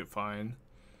 Seems good, fine.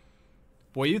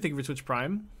 Boy, you think of Switch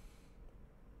Prime?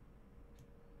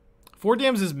 4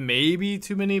 dams is maybe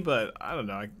too many, but I don't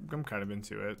know. I'm kind of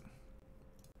into it.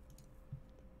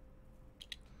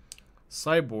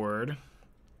 Sideboard.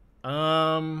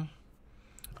 I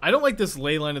don't like this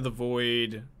Leyline of the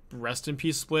Void Rest in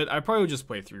Peace split. I probably would just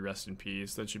play 3 Rest in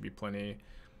Peace. That should be plenty.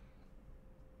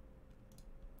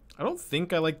 I don't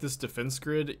think I like this defense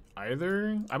grid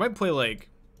either. I might play like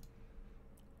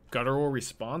Guttural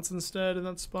Response instead in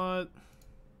that spot.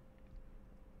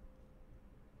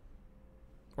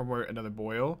 Or more another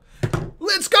Boil.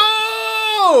 Let's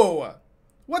go!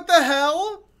 What the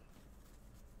hell?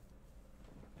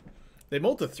 They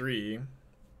mold to 3.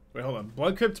 Wait, hold on.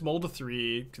 Blood Crypt mold to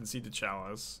 3. Concede to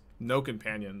Chalice. No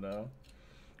companion though.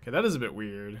 Okay, that is a bit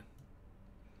weird.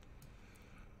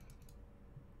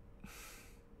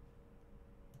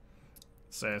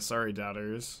 Sorry,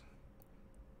 doubters.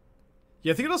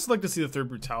 Yeah, I think I'd also like to see the 3rd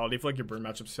Brutality for like your burn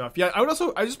matchups tough. Yeah, I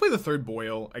just play the 3rd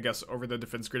Boil, I guess, over the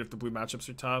defense grid if the blue matchups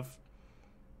are tough.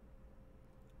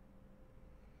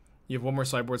 You have 1 more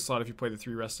sideboard slot if you play the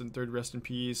 3rd Rest in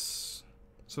Peace.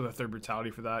 So the 3rd Brutality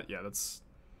for that. Yeah, I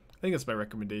think that's my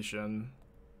recommendation.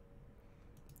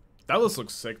 That list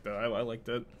looks sick though. I liked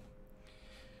it.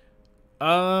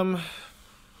 What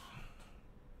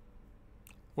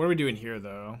are we doing here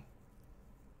though?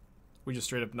 We just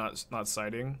straight up not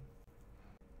siding.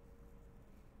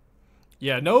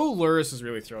 Yeah, no Lurrus is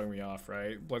really throwing me off,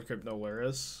 right? Blood Crypt, no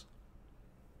Lurrus.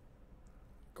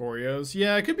 Gorios.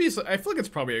 Yeah, it could be. I feel like it's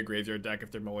probably a graveyard deck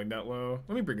if they're mulling that low.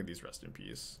 Let me bring in these Rest in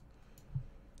Peace.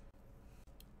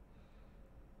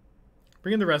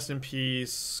 Bring in the Rest in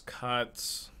Peace.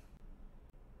 Cut.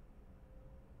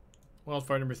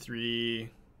 Wildfire number 3.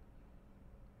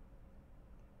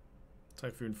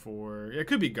 Typhoon 4. Yeah, it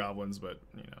could be goblins, but,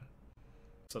 you know.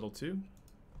 Settle 2.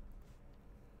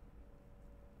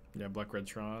 Yeah, Black-Red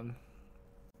Tron.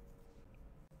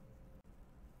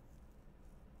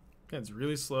 Yeah, it's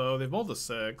really slow. They've mulled to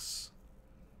 6.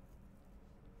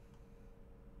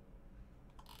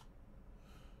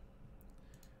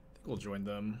 I think we'll join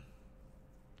them.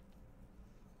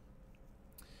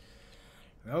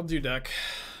 That'll do, deck.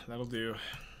 That'll do.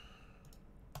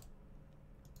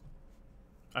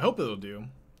 I hope it'll do.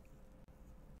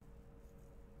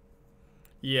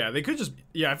 Yeah, they could just...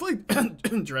 Yeah, I feel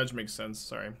like Dredge makes sense.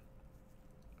 Sorry.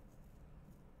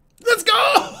 Let's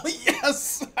go!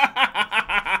 Yes!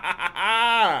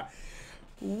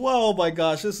 Whoa, my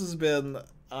gosh. This has been,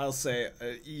 I'll say,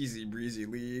 an easy breezy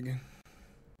league.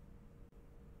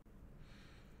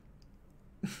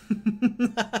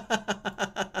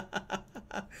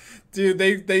 Dude,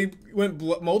 they went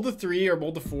mold to 3 or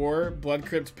mold to 4, Blood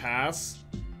Crypt pass,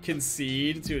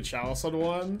 concede to a Chalice on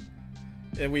 1,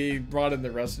 and we brought in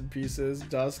the Rest in Pieces.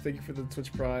 Dusk, thank you for the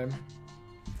Twitch Prime.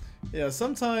 Yeah,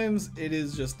 sometimes it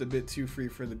is just a bit too free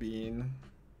for the bean.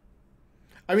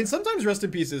 I mean, sometimes Rest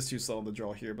in Peace is too slow on the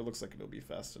draw here, but looks like it'll be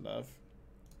fast enough.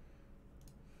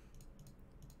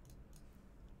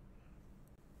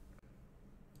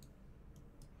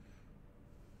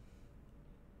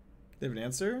 They have an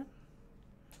answer?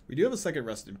 We do have a second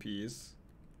Rest in Peace.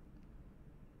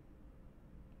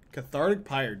 Cathartic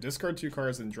Pyre. Discard 2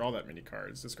 cards and draw that many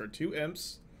cards. Discard 2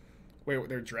 imps. Wait,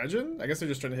 they're dredging? I guess they're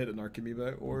just trying to hit an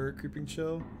Archimedes or Creeping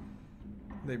Chill.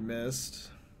 They missed.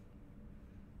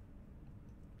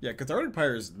 Yeah, Cathartic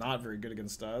Pyre is not very good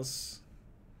against us.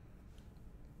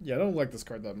 Yeah, I don't like this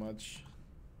card that much.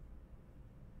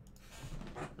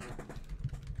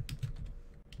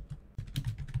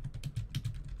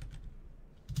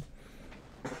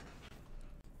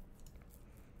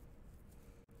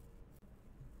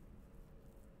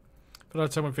 But out of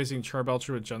time when facing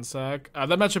Charbelcher with Gensack.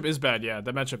 That matchup is bad, yeah.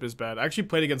 That matchup is bad. I actually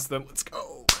played against them. Let's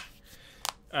go.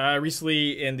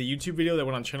 Recently in the YouTube video that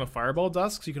went on Channel Fireball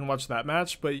Dusk, so you can watch that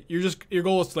match. But your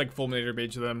goal is to like Fulminator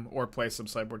Mage them or play some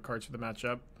sideboard cards for the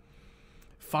matchup.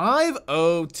 5-0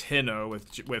 10-0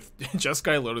 with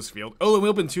Jeskai Lotus Field. Oh, and we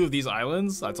opened 2 of these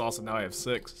islands. That's awesome. Now I have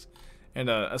 6. And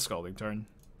a Scalding Turn.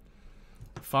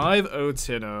 5-0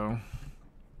 10-0.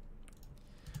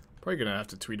 Probably gonna have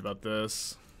to tweet about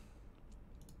this.